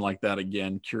crammed in like that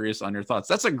again. Curious on your thoughts.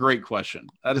 That's a great question.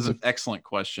 That is an excellent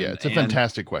question. Yeah, it's a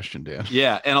fantastic question, Dan.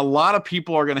 Yeah, and a lot of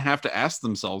people are going to have to ask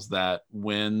themselves that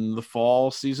when the fall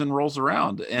season rolls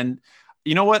around. And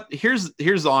you know what? Here's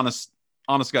honest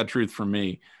God truth from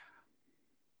me.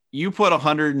 You put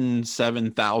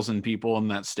 107,000 people in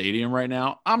that stadium right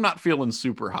now. I'm not feeling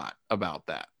super hot about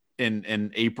that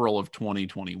in April of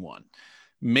 2021.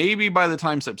 Maybe by the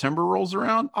time September rolls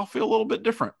around, I'll feel a little bit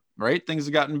different, right? Things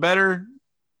have gotten better.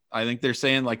 I think they're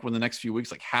saying like within the next few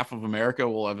weeks, like half of America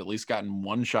will have at least gotten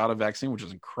one shot of vaccine, which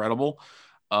is incredible.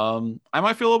 I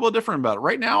might feel a little bit different about it.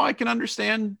 Right now, I can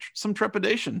understand some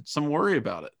trepidation, some worry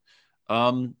about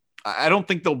it. I don't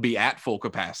think they'll be at full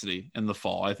capacity in the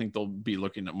fall. I think they'll be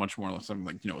looking at much more like something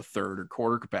like, a third or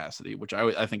quarter capacity, which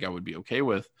I think I would be okay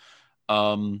with.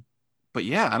 But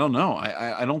yeah, I don't know.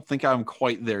 I don't think I'm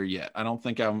quite there yet. I don't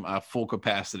think I'm a full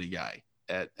capacity guy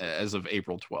as of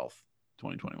April 12th,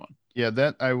 2021. Yeah,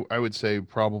 that I would say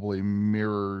probably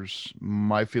mirrors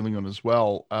my feeling on as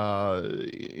well.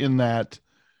 In that,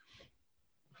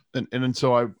 and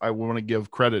so I want to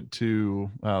give credit to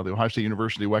the Ohio State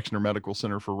University Wexner Medical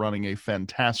Center for running a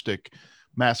fantastic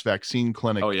mass vaccine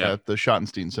clinic at the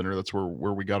Schottenstein Center. That's where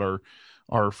we got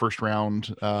our first round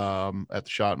at the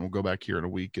shot, and we'll go back here in a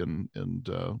week and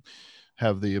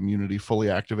have the immunity fully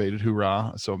activated.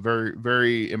 Hoorah! So I'm very,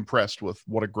 very impressed with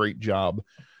what a great job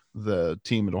the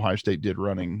team at Ohio State did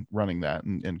running that,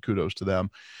 and kudos to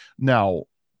them. Now,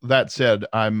 that said,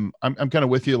 I'm kind of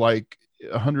with you, like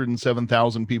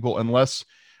 107,000 people, unless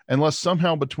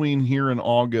somehow between here and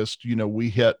August, we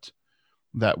hit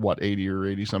that 80 or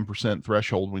 80 some percent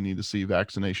threshold we need to see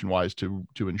vaccination wise to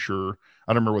ensure.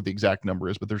 I don't remember what the exact number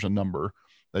is, but there's a number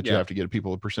that you have to get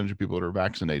a percentage of people that are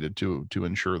vaccinated to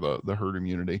ensure the herd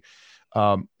immunity.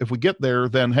 If we get there,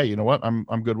 then hey, you know what?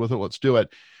 I'm good with it. Let's do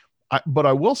it. But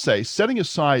I will say, setting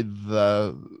aside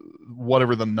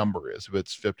whatever the number is, if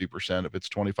it's 50%, if it's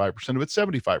 25%, if it's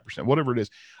 75%, whatever it is,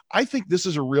 I think this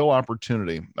is a real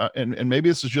opportunity. And maybe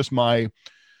this is just my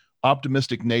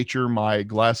optimistic nature, my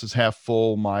glass is half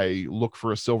full, my look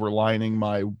for a silver lining,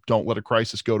 my don't let a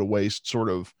crisis go to waste sort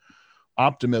of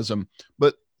optimism.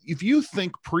 But if you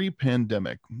think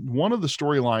pre-pandemic, one of the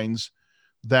storylines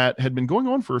that had been going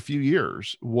on for a few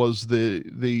years was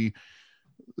the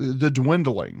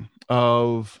dwindling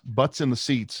of butts in the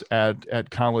seats at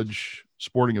college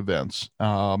sporting events.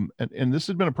 And this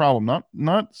has been a problem,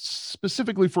 not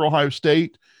specifically for Ohio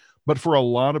State, but for a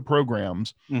lot of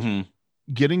programs. Mm-hmm.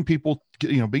 Getting people,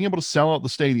 being able to sell out the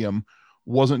stadium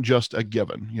wasn't just a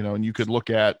given, and you could look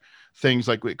at things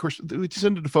like, of course, we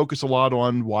tended to focus a lot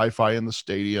on Wi-Fi in the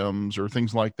stadiums or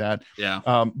things like that.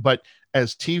 Yeah. But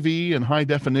as TV and high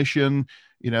definition,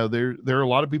 there are a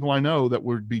lot of people I know that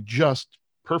would be just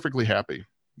perfectly happy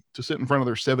to sit in front of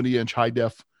their 70-inch high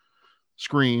def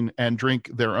screen and drink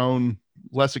their own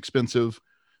less expensive,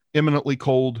 imminently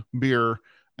cold beer,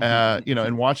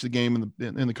 and watch the game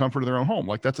in the comfort of their own home.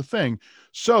 Like, that's a thing.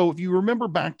 So if you remember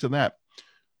back to that,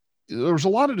 there was a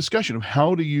lot of discussion of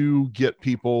how do you get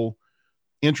people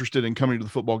interested in coming to the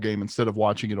football game instead of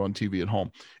watching it on TV at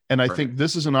home. And I think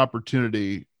this is an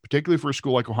opportunity, particularly for a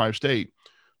school like Ohio State,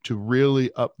 to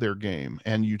really up their game.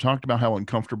 And you talked about how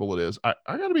uncomfortable it is. I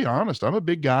got to be honest. I'm a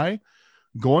big guy.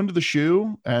 Going to the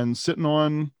shoe and sitting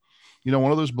on,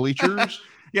 one of those bleachers.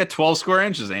 Yeah, 12 square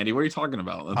inches, Andy. What are you talking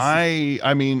about?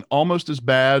 I mean, almost as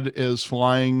bad as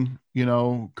flying,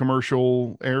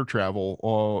 commercial air travel,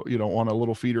 or, on a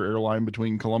little feeder airline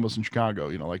between Columbus and Chicago.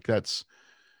 Like that's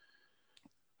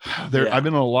there. Yeah. I've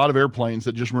been on a lot of airplanes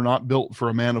that just were not built for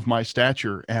a man of my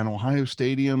stature, and Ohio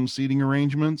Stadium seating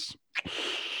arrangements,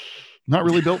 not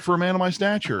really built for a man of my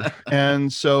stature.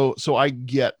 And so I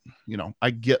get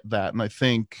that. And I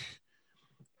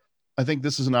think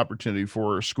this is an opportunity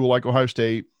for a school like Ohio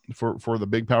State, for the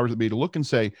big powers that be, to look and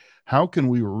say, how can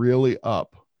we really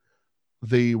up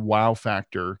the wow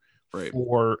factor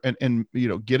for, and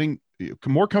getting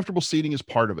more comfortable seating is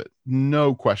part of it.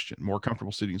 No question. More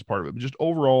comfortable seating is part of it, but just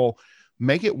overall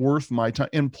make it worth my time.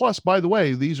 And plus, by the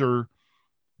way, these are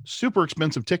super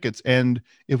expensive tickets. And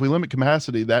if we limit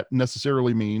capacity, that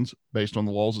necessarily means, based on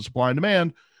the laws of supply and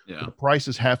demand, the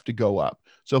prices have to go up.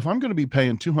 So if I'm going to be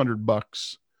paying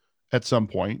 $200 at some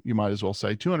point, you might as well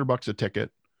say $200 a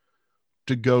ticket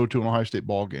to go to an Ohio State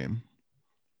ball game,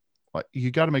 like,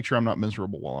 you got to make sure I'm not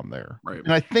miserable while I'm there. Right.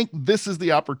 And I think this is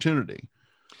the opportunity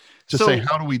to say,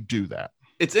 how do we do that?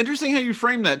 It's interesting how you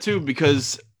frame that too,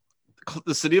 because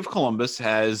the city of Columbus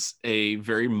has a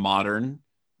very modern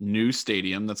new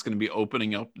stadium that's going to be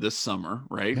opening up this summer,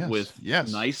 right? With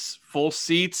nice full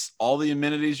seats, all the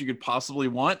amenities you could possibly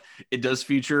want. It does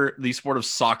feature the sport of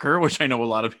soccer, which I know a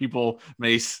lot of people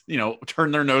may,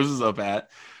 turn their noses up at.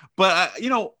 But,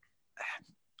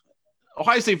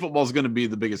 Ohio State football is going to be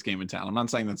the biggest game in town. I'm not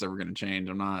saying that's ever going to change.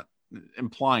 I'm not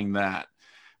implying that.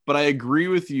 But I agree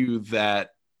with you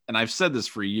that, and I've said this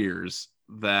for years,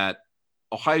 that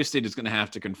Ohio State is going to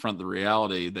have to confront the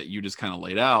reality that you just kind of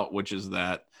laid out, which is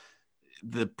that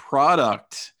the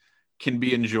product can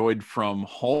be enjoyed from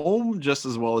home just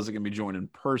as well as it can be enjoyed in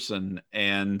person.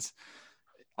 And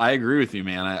I agree with you,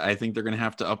 man. I think they're going to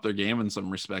have to up their game in some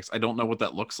respects. I don't know what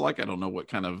that looks like. I don't know what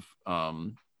kind of,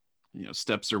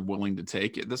 steps they're willing to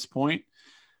take at this point.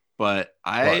 But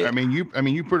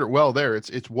you put it well there.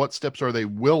 It's what steps are they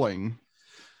willing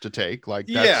to take? Like,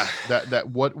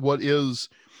 what is,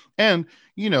 and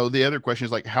the other question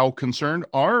is, like, how concerned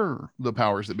are the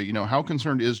powers that be? How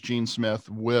concerned is Gene Smith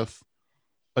with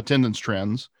attendance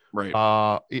trends? Right.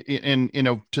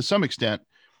 And to some extent,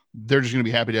 they're just going to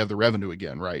be happy to have the revenue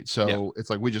again, right? So it's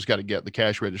like, we just got to get the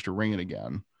cash register ringing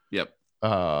again. Yep.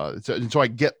 So I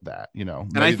get that,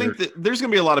 and I think that there's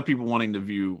going to be a lot of people wanting to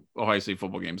view Ohio State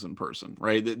football games in person,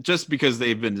 right? Just because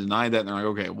they've been denied that, and they're like,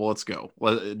 okay, well, let's go.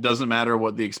 Well, it doesn't matter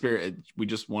what the experience. We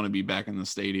just want to be back in the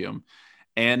stadium.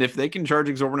 And if they can charge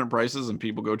exorbitant prices and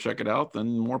people go check it out,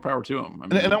 then more power to them.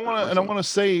 I want to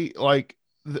say, like,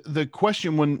 the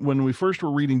question when we first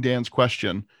were reading Dan's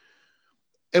question,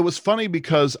 it was funny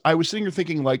because I was sitting here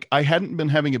thinking, like, I hadn't been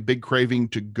having a big craving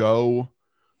to go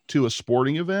to a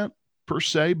sporting event per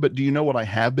se, but do you know what I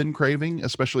have been craving,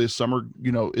 especially as summer,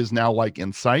 is now like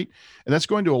in sight, and that's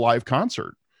going to a live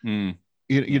concert. I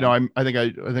think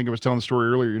I was telling the story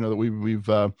earlier, that we've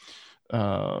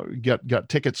got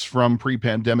tickets from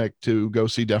pre-pandemic to go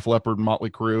see Def Leppard, Motley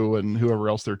Crue, and whoever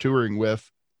else they're touring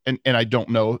with. And I don't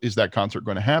know, is that concert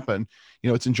going to happen?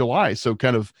 It's in July. So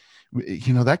kind of,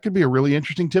 that could be a really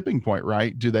interesting tipping point,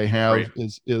 right? Do they have,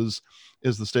 is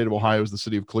the state of Ohio, is the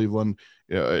city of Cleveland,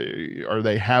 are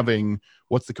they having,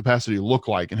 what's the capacity look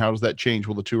like? And how does that change?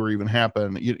 Will the tour even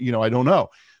happen? I don't know.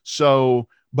 So,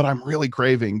 but I'm really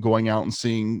craving going out and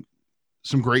seeing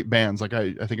some great bands. Like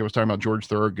I think I was talking about George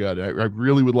Thorogood. I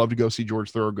really would love to go see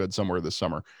George Thorogood somewhere this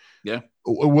summer. Yeah.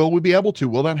 Will we be able to?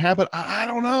 Will that happen? I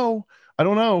don't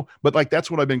know. But like,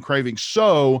 that's what I've been craving.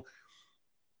 So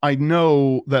I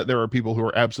know that there are people who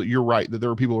are you're right, that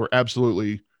there are people who are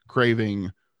absolutely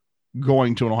craving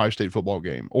going to an Ohio State football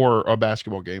game or a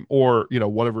basketball game or,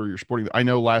 whatever you're sporting. I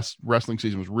know last wrestling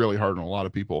season was really hard on a lot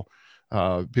of people,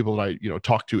 people that I,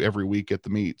 talk to every week at the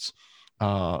meets,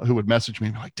 who would message me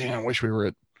and be like, damn, I wish we were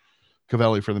at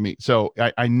Covelli for the meet. So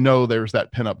I know there's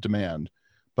that pent up demand,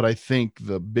 but I think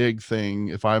the big thing,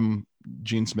 if I'm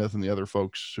Gene Smith and the other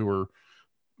folks who are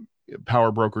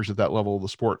power brokers at that level of the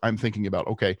sport, I'm thinking about,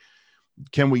 okay,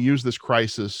 can we use this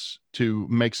crisis to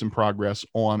make some progress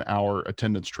on our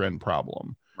attendance trend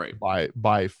problem? Right.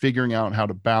 By figuring out how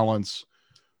to balance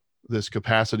this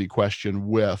capacity question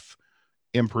with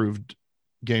improved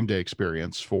game day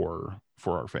experience for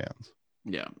our fans.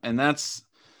 Yeah. And that's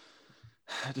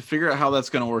to figure out how that's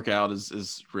going to work out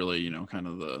is really, kind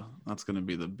of that's going to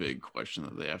be the big question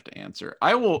that they have to answer.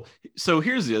 So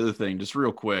here's the other thing, just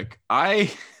real quick.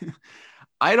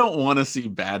 I don't want to see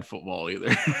bad football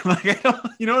either. Like,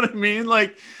 you know what I mean?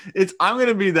 Like, I'm going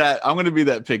to be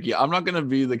that picky. I'm not going to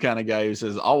be the kind of guy who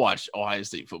says, I'll watch Ohio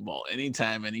State football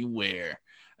anytime, anywhere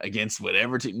against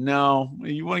whatever team. No,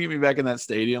 you want to get me back in that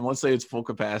stadium. Let's say it's full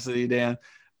capacity, Dan.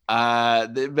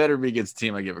 It better be against a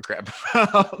team I give a crap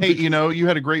about. Hey, you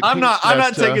had a great. I'm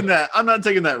not taking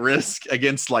that risk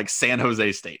against like San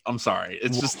Jose State. I'm sorry.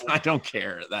 It's just, I don't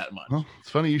care that much. Well, it's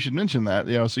funny you should mention that.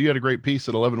 So you had a great piece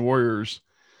at 11 Warriors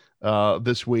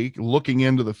this week, looking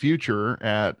into the future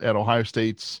at Ohio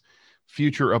State's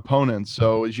future opponents.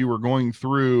 So as you were going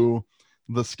through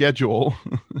the schedule,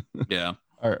 yeah,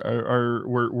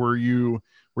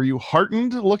 were you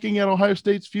heartened looking at Ohio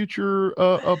State's future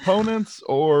opponents,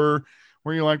 or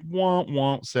were you like, womp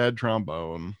womp, sad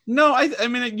trombone? No, I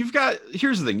mean,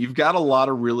 here's the thing, you've got a lot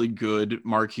of really good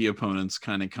marquee opponents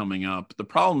kind of coming up. The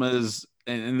problem is,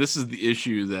 and this is the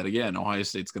issue that, again, Ohio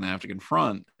State's going to have to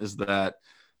confront, is that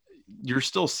you're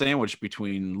still sandwiched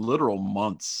between literal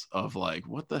months of like,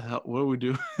 what the hell, what do we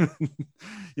do?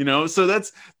 So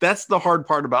that's the hard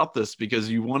part about this,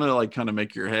 because you want to like kind of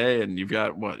make your hay, and you've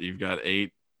got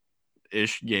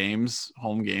ish games,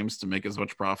 home games, to make as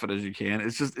much profit as you can.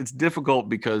 It's difficult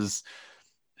because,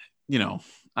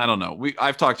 I don't know.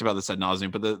 I've talked about this ad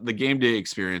nauseum, but the game day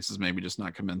experience is maybe just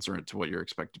not commensurate to what you're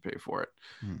expected to pay for it.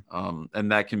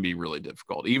 And that can be really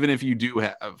difficult. Even if you do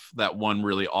have that one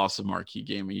really awesome marquee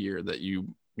game a year that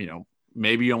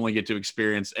maybe you only get to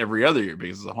experience every other year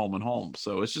because it's a home and home.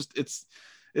 So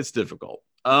it's difficult.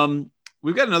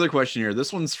 We've got another question here.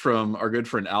 This one's from our good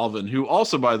friend Alvin, who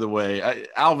also, by the way,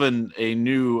 Alvin, a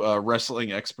new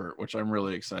wrestling expert, which I'm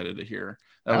really excited to hear.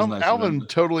 That was nice. Alvin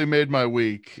totally made my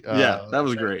week. Yeah, that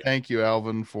was great. Thank you,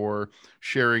 Alvin, for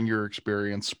sharing your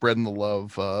experience, spreading the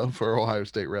love for Ohio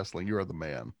State wrestling. You are the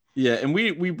man. Yeah, and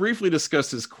we briefly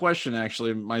discussed his question,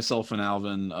 actually, myself and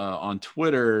Alvin, on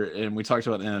Twitter, and we talked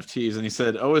about NFTs, and he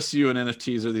said OSU and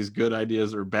NFTs are these good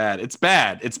ideas or bad. It's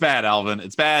bad. It's bad, Alvin.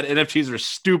 It's bad. NFTs are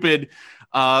stupid.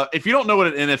 If you don't know what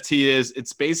an NFT is,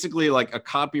 it's basically like a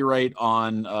copyright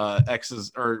on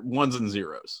X's or ones and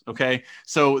zeros. Okay.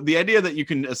 So the idea that you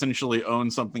can essentially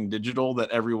own something digital that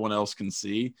everyone else can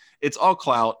see, it's all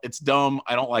clout. It's dumb.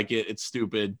 I don't like it. It's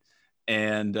stupid.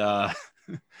 And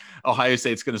Ohio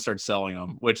State's going to start selling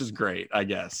them, which is great, I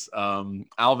guess.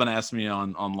 Alvin asked me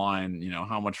online,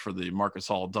 how much for the Marcus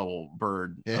Hall double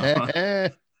bird?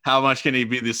 How much can he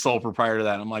be the sole proprietor of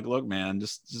that? I'm like, look, man,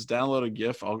 just download a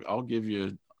GIF. I'll give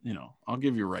you, I'll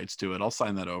give you rights to it. I'll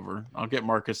sign that over. I'll get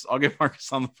Marcus on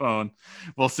the phone.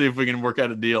 We'll see if we can work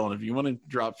out a deal. And if you want to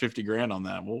drop 50 grand on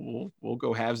that, we'll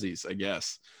go halvesies, I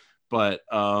guess. But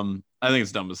I think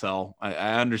it's dumb as hell.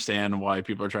 I understand why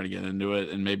people are trying to get into it,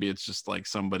 and maybe it's just like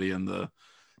somebody in the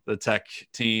tech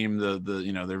team, the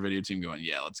their video team going,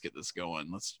 yeah, let's get this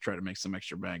going. Let's try to make some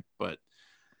extra bank. But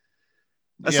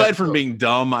aside from being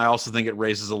dumb, I also think it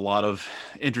raises a lot of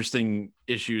interesting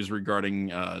issues regarding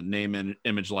name and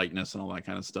image likeness and all that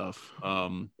kind of stuff.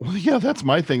 Well, yeah, that's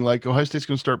my thing. Like, Ohio State's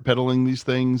going to start peddling these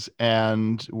things,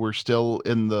 and we're still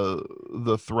in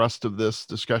the thrust of this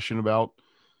discussion about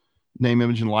name,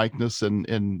 image, and likeness,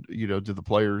 and do the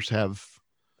players have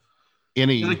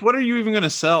any, like, what are you even going to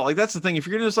sell? Like, that's the thing. If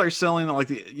you're going to start selling like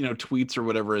the tweets or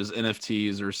whatever as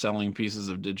NFTs, or selling pieces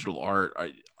of digital art,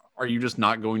 are you just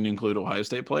not going to include Ohio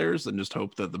State players and just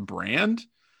hope that the brand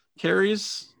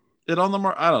carries it on the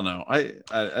market? I don't know. I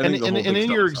think and in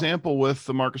your example with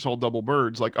the Marcus Hall double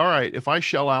birds, like, all right, if I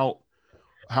shell out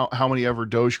how many ever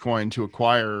Dogecoin to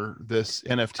acquire this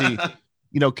NFT,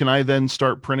 can I then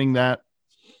start printing that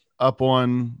up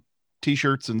on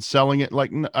t-shirts and selling it?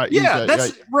 Like,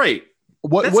 that's right.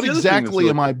 What exactly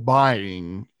am I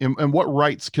buying, and what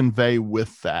rights convey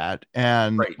with that?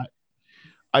 And right.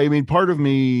 I mean, part of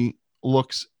me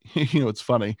looks, it's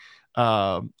funny.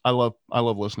 I love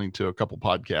listening to a couple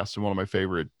podcasts, and one of my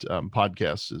favorite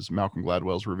podcasts is Malcolm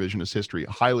Gladwell's Revisionist History.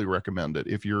 I highly recommend it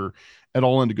if you're at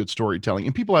all into good storytelling.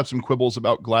 And people have some quibbles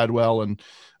about Gladwell, and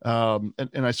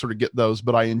I sort of get those,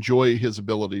 but I enjoy his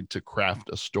ability to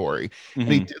craft a story.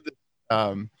 Mm-hmm.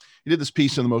 And he did this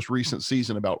piece in the most recent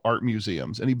season about art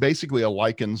museums, and he basically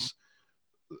likens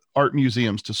art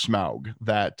museums to Smaug,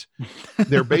 that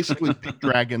they're basically big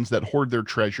dragons that hoard their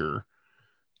treasure,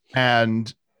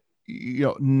 and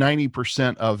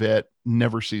 90% of it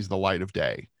never sees the light of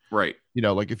day. Right.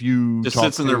 Like, if you just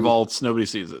sits in their vaults, nobody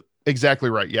sees it. Exactly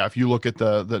right. Yeah. If you look at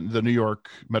the New York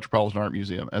Metropolitan Art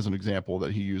Museum as an example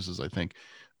that he uses, I think,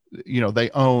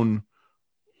 they own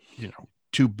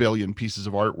 2 billion pieces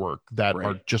of artwork that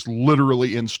are just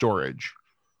literally in storage.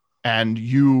 And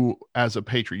you, as a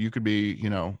patron, you could be,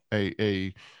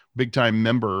 a big time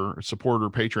member, supporter,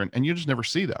 patron, and you just never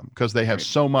see them because they have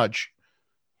so much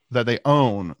that they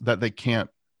own that they can't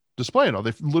display it all.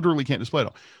 They literally can't display it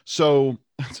all. So,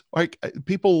 like,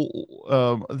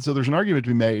 people, so there's an argument to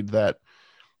be made that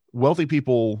wealthy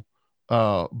people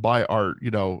buy art,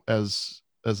 as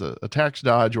a tax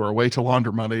dodge or a way to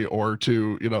launder money, or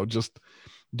to, just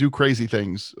do crazy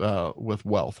things with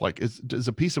wealth. Like, is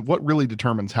a piece of what really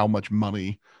determines how much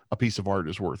money a piece of art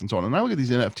is worth, and so on. And I look at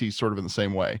these NFTs sort of in the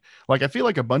same way. Like, I feel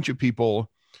like a bunch of people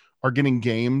are getting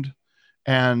gamed,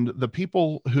 and the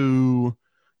people who,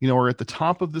 are at the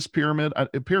top of this pyramid,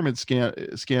 pyramid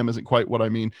scam isn't quite what I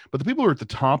mean, but the people who are at the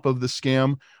top of the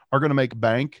scam are going to make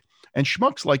bank, and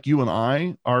schmucks like you and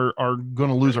I are going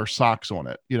to lose our socks on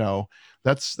it.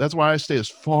 That's why I stay as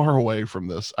far away from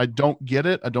this. I don't get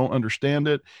it. I don't understand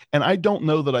it. And I don't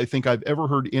know that I think I've ever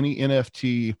heard any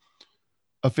NFT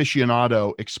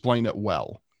aficionado explain it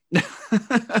well.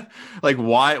 Like,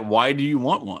 why do you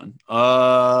want one?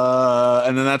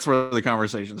 And then that's where the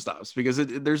conversation stops, because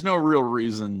there's no real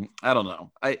reason. I don't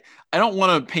know. I don't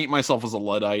want to paint myself as a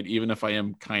Luddite, even if I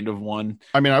am kind of one.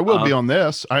 I mean, I will be on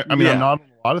this. I mean, yeah. I'm not on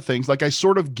a lot of things. Like, I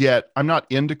sort of get, I'm not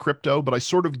into crypto, but I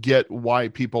sort of get why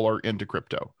people are into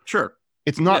crypto. Sure.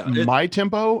 It's not my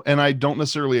tempo, and I don't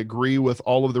necessarily agree with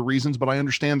all of the reasons, but I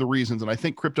understand the reasons. And I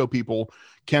think crypto people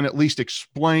can at least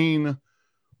explain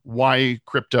why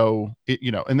crypto,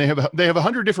 and they have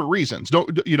 100 different reasons.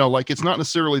 Like, it's not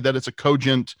necessarily that it's a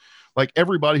cogent, like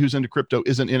everybody who's into crypto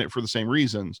isn't in it for the same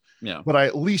reasons. Yeah. But I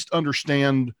at least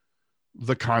understand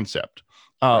the concept.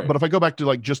 Right. But if I go back to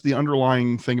like just the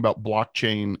underlying thing about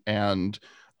blockchain, and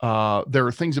there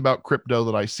are things about crypto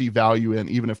that I see value in,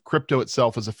 even if crypto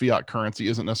itself as a fiat currency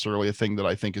isn't necessarily a thing that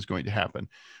I think is going to happen.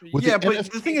 But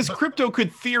the thing is, crypto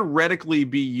could theoretically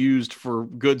be used for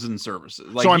goods and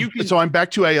services. Like, so I'm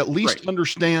back to I at least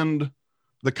understand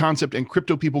the concept, and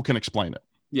crypto people can explain it.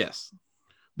 Yes.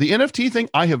 The NFT thing,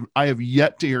 I have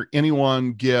yet to hear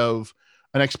anyone give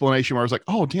an explanation where I was like,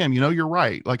 oh, damn, you're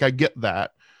right. Like, I get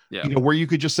that. Yeah. Where you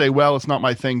could just say, well, it's not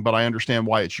my thing, but I understand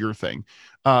why it's your thing.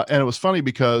 And it was funny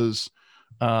because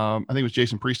I think it was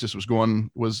Jason Priestis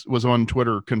was on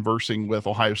Twitter conversing with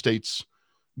Ohio State's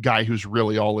guy who's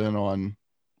really all in on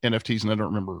NFTs. And I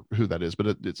don't remember who that is, but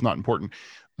it's not important.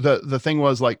 The thing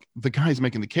was, like, the guy's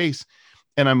making the case,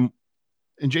 and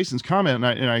Jason's comment,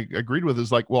 and I agreed with,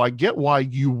 is like, well, I get why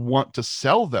you want to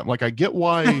sell them. Like, I get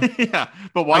why. Yeah,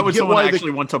 but why would someone actually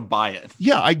want to buy it?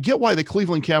 Yeah, I get why the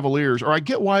Cleveland Cavaliers, or I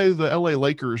get why the LA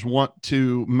Lakers want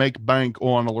to make bank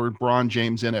on a LeBron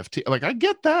James NFT. Like, I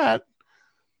get that.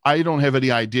 I don't have any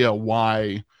idea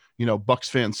why, Bucks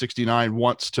fan 69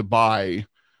 wants to buy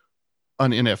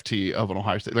an NFT of an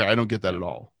Ohio State. Like, I don't get that at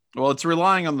all. Well, it's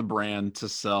relying on the brand to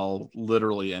sell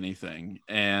literally anything.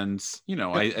 And,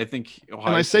 I think Ohio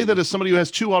and I say that as somebody who has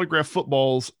 2 autographed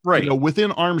footballs, right,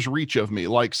 within arm's reach of me.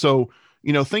 Like, so,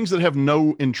 things that have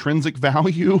no intrinsic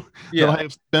value that I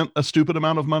have spent a stupid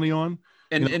amount of money on.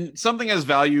 And something has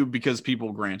value because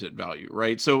people grant it value,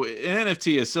 right? So an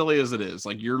NFT, as silly as it is,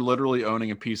 like, you're literally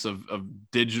owning a piece of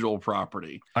digital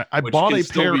property. I bought a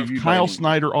pair of Kyle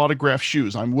Snyder autographed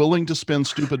shoes. I'm willing to spend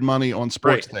stupid money on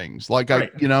sports things. Like,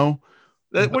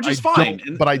 which is fine.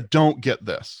 But I don't get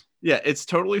this. Yeah, it's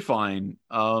totally fine.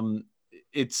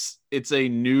 It's a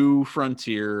new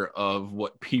frontier of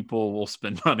what people will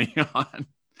spend money on.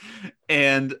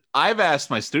 And I've asked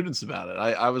my students about it.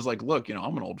 I was like, look,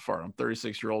 I'm an old fart. I'm a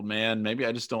 36-year-old man. Maybe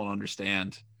I just don't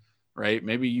understand, right?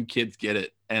 Maybe you kids get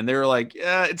it. And they're like,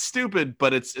 yeah, it's stupid,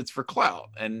 but it's for clout.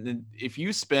 And if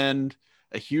you spend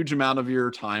a huge amount of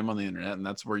your time on the internet, and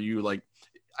that's where you, like,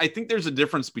 I think there's a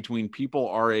difference between people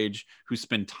our age who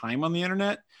spend time on the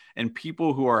internet and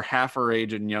people who are half our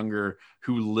age and younger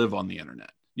who live on the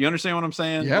internet. You understand what I'm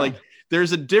saying? Yeah. Like,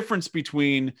 there's a difference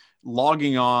between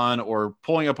logging on or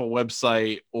pulling up a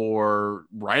website or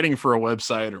writing for a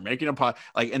website or making a pod,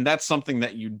 like, and that's something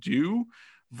that you do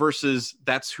versus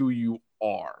that's who you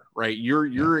are, right?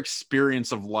 Your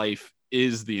experience of life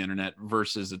is the internet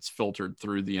versus it's filtered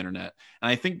through the internet.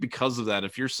 And I think because of that,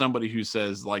 if you're somebody who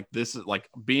says, like, this is, like,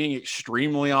 being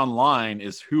extremely online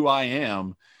is who I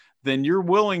am, then you're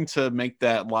willing to make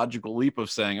that logical leap of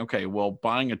saying, okay, well,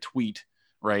 buying a tweet,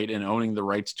 right, and owning the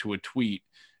rights to a tweet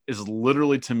is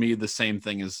literally, to me, the same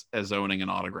thing as owning an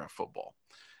autographed football.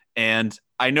 And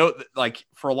I know that, like,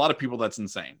 for a lot of people, that's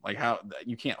insane. Like, how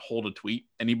you can't hold a tweet.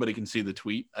 Anybody can see the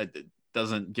tweet. It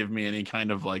doesn't give me any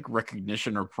kind of, like,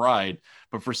 recognition or pride.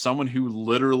 But for someone who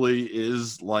literally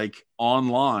is, like,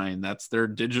 online, that's their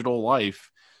digital life.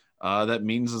 That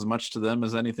means as much to them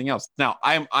as anything else. Now,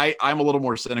 I'm a little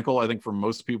more cynical. I think for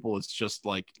most people, it's just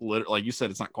like you said,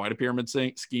 it's not quite a pyramid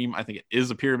scheme. I think it is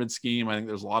a pyramid scheme. I think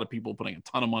there's a lot of people putting a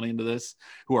ton of money into this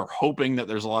who are hoping that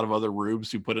there's a lot of other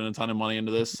rubes who put in a ton of money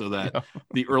into this so that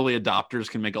the early adopters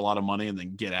can make a lot of money and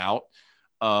then get out.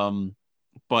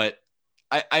 But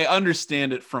I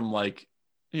understand it from, like,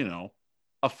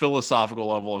 a philosophical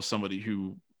level of somebody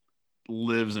who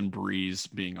lives and breathes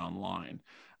being online.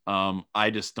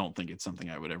 I just don't think it's something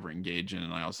I would ever engage in.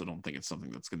 And I also don't think it's something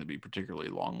that's going to be particularly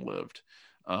long-lived.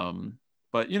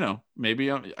 But,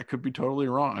 maybe I could be totally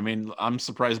wrong. I mean, I'm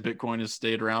surprised Bitcoin has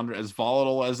stayed around. As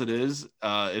volatile as it is,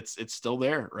 it's still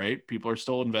there, right? People are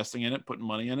still investing in it, putting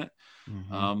money in it.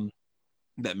 Mm-hmm.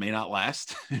 That may not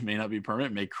last. It may not be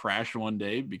permanent. It may crash one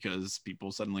day because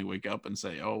people suddenly wake up and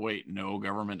say, oh, wait, no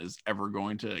government is ever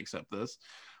going to accept this.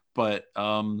 But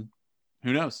who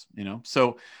knows,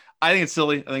 So I think it's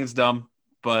silly. I think it's dumb.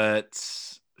 But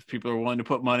if people are willing to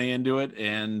put money into it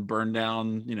and burn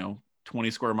down,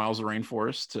 20 square miles of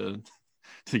rainforest to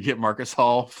to get Marcus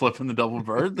Hall flipping the double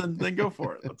bird, then go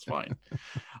for it. That's fine.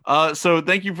 So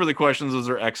thank you for the questions. Those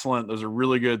are excellent. Those are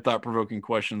really good, thought-provoking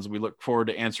questions. We look forward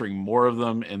to answering more of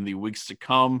them in the weeks to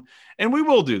come, and we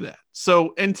will do that.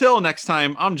 So until next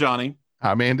time, I'm Johnny.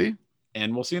 I'm Andy.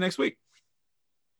 And we'll see you next week.